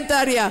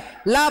sentaria,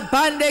 la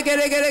bande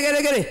gere.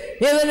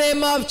 In the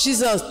name of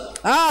Jesus.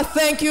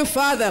 Thank you,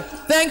 Father.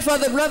 Thank you for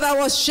the blood that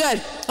was shed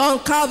on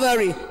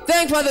Calvary.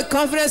 Thank you for the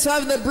confidence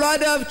of the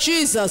blood of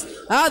Jesus.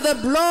 The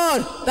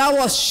blood that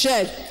was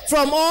shed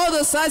from all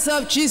the sides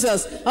of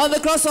Jesus on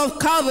the cross of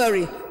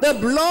Calvary. The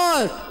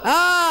blood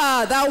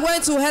that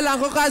went to hell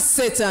and conquered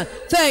Satan.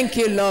 Thank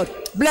you, Lord.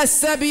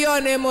 Blessed be your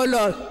name, O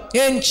Lord.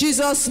 In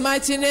Jesus'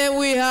 mighty name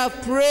we have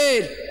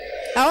prayed.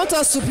 I want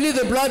us to plead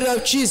the blood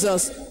of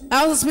Jesus.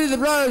 I want us to plead the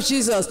blood of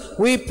Jesus.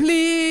 We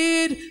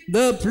plead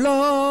the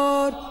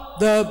blood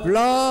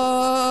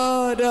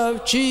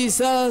of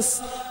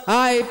Jesus.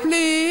 I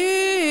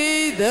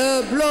plead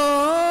the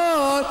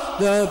blood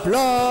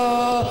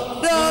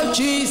of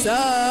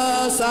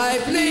Jesus. I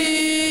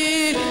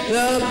plead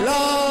the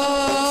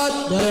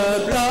blood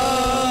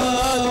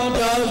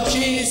of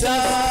Jesus.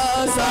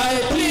 I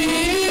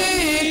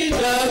plead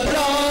the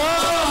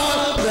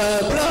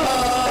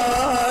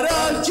blood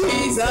of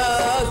Jesus.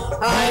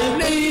 I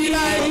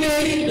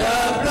plead the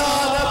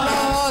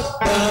blood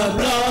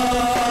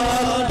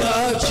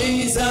of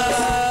Jesus. I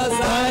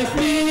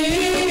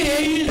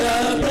plead the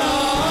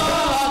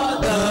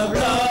blood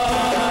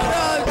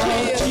of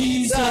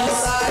Jesus. I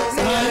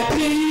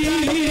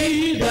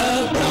plead the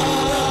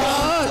blood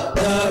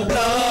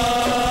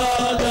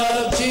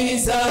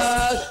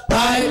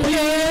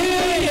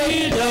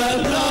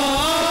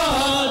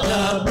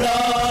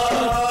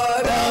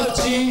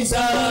Jesus,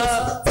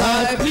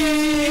 I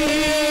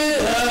plead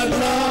the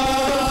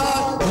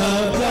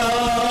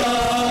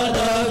blood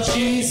of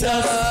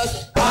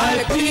Jesus.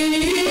 I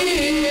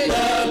plead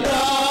the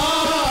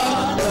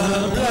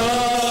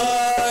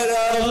blood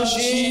of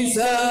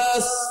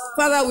Jesus.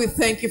 Father, we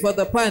thank you for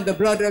the power and the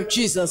blood of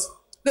Jesus.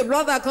 The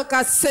blood that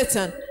conquers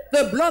Satan.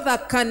 The blood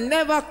that can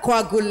never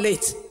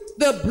coagulate.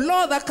 The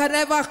blood that can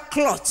never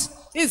clot.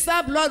 Is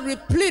that blood we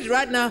plead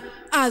right now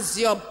as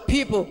your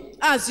people,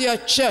 as your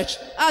church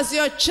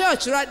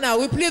right now.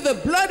 We plead the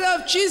blood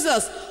of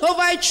Jesus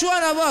over each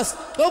one of us,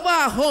 over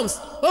our homes,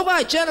 over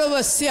our general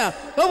overseer,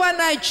 over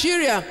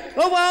Nigeria,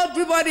 over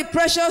everybody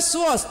precious to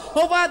us,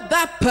 over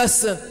that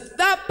person,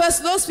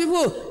 those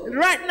people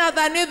right now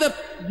that need the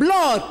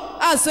blood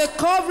as a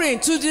covering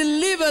to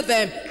deliver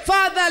them.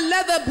 Father,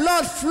 let the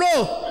blood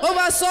flow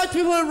over such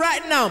people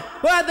right now,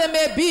 where they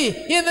may be,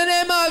 in the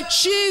name of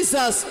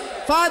Jesus.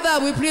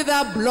 Father, we plead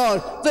that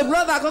blood, the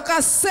blood that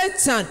conquers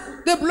Satan,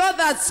 the blood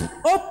that's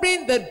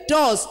opening the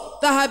doors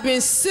that have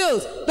been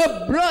sealed,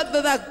 the blood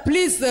that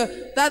pleads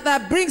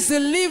that brings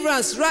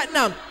deliverance right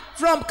now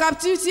from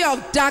captivity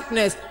of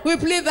darkness. We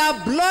plead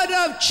that blood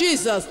of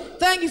Jesus.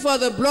 Thank you for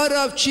the blood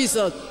of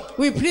Jesus.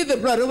 We plead the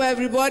blood over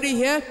everybody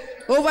here,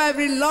 over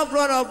every loved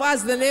one of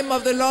us, in the name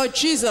of the Lord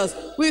Jesus.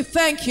 We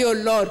thank you,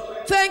 Lord.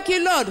 Thank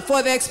you, Lord,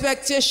 for the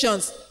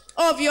expectations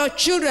of your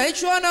children.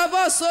 Each one of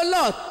us, oh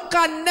Lord,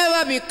 can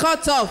never be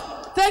cut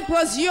off. Thank you,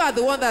 because you are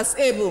the one that's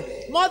able,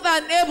 more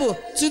than able,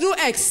 to do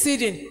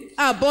exceeding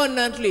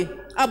abundantly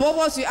above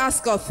what we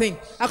ask or think,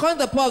 according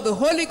to the power of the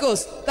Holy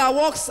Ghost that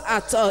works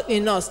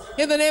in us.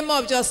 In the name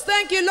of Jesus,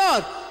 thank you,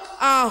 Lord.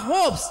 Our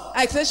hopes,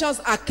 our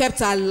expectations are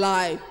kept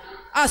alive.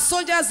 As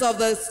soldiers of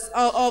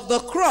the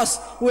cross,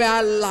 we are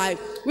alive.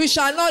 We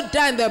shall not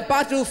die in the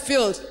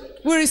battlefield.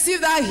 We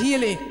receive that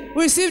healing.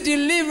 We receive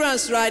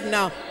deliverance right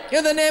now.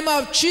 In the name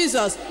of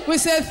Jesus, we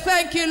say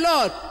thank you,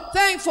 Lord.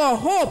 Thank for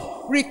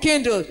hope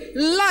rekindled,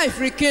 life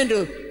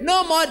rekindled.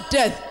 No more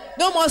death.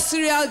 No more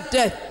serial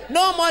death.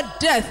 No more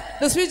death.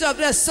 The spirit of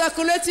death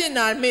circulating in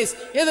our midst.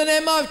 In the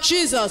name of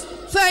Jesus.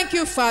 Thank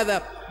you,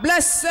 Father.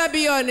 Blessed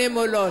be your name,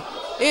 O Lord.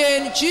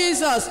 In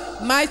Jesus'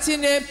 mighty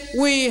name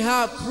we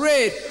have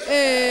prayed.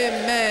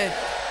 Amen.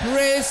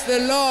 Praise the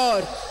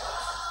Lord.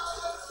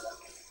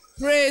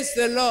 Praise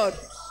the Lord.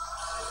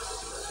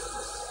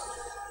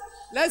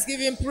 Let's give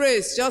him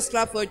praise. Just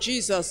clap for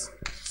Jesus.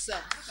 Sir,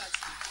 look at me.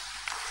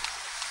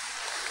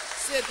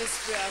 Say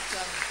this prayer after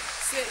me.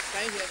 Say,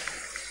 can you hear me?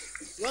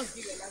 You want to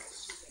give your life to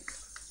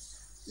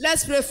Jesus?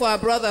 Let's pray for our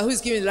brother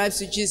who's giving life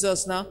to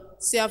Jesus now.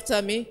 Say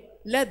after me.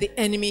 Let the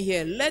enemy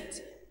hear.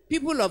 Let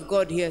people of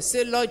God here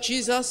say, Lord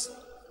Jesus,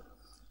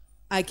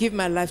 I give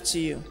my life to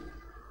you.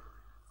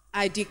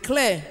 I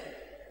declare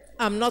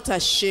I'm not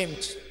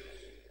ashamed.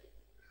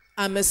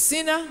 I'm a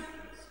sinner,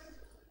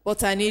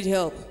 but I need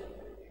help.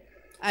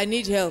 I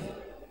need help.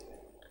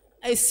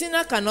 A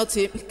sinner cannot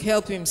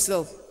help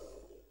himself.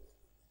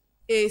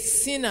 A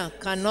sinner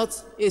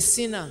cannot,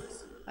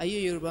 are you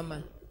Yoruba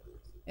man?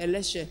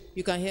 Elisha,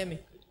 you can hear me.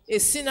 A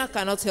sinner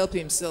cannot help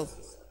himself,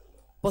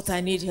 but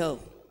I need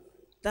help.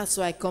 That's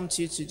why I come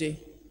to you today.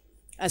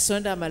 I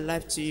surrender my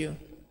life to you.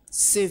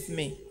 Save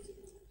me,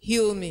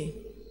 heal me,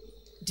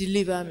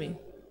 deliver me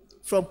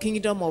from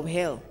kingdom of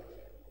hell,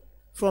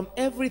 from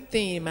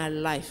everything in my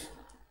life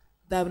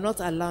that will not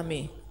allow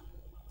me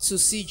to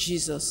see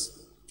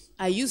Jesus.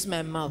 I use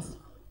my mouth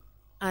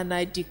and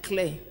I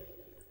declare,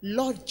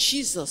 Lord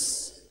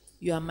Jesus,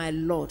 you are my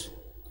Lord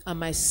and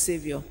my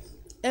Savior.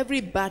 Every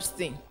bad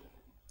thing,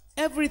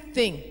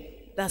 everything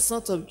that's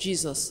not of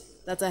Jesus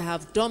that I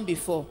have done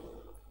before,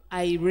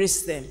 I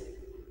erase them.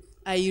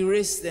 I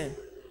erase them.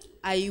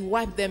 I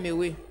wipe them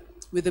away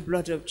with the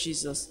blood of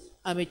Jesus.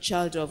 I'm a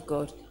child of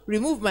God.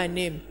 Remove my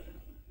name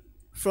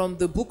from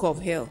the book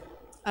of hell.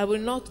 I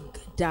will not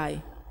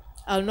die.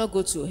 I will not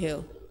go to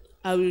hell.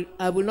 I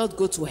will not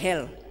go to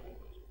hell.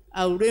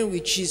 I will reign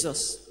with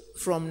Jesus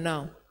from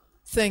now.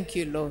 Thank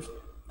you, Lord.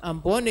 I'm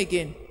born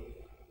again.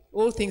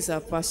 All things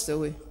have passed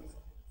away.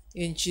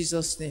 In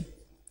Jesus' name.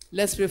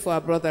 Let's pray for our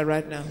brother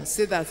right now.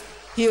 Say that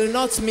he will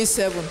not miss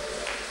heaven.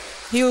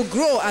 He will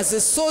grow as a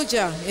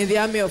soldier in the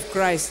army of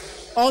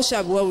Christ. All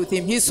shall be well with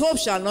him. His hope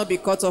shall not be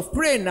cut off.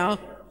 Pray now.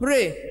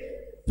 Pray.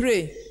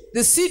 Pray.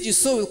 The seed you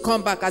sow will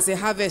come back as a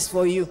harvest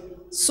for you.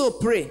 So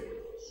pray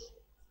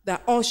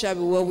that all shall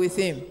be well with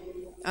him.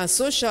 And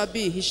so shall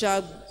be. He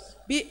shall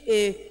be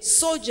a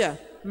soldier,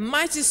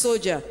 mighty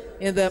soldier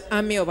in the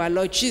army of our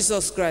Lord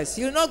Jesus Christ.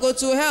 He will not go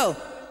to hell.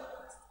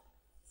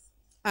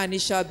 And he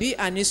shall be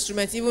an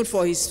instrument even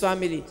for his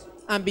family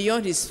and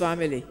beyond his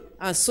family.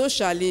 And so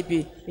shall he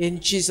be in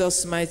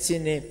Jesus' mighty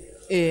name.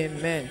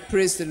 Amen.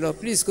 Praise the Lord.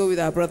 Please go with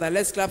our brother.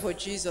 Let's clap for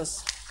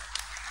Jesus.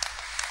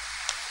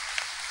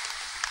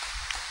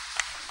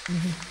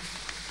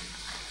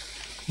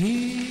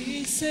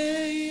 He is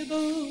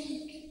able,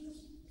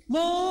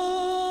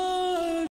 more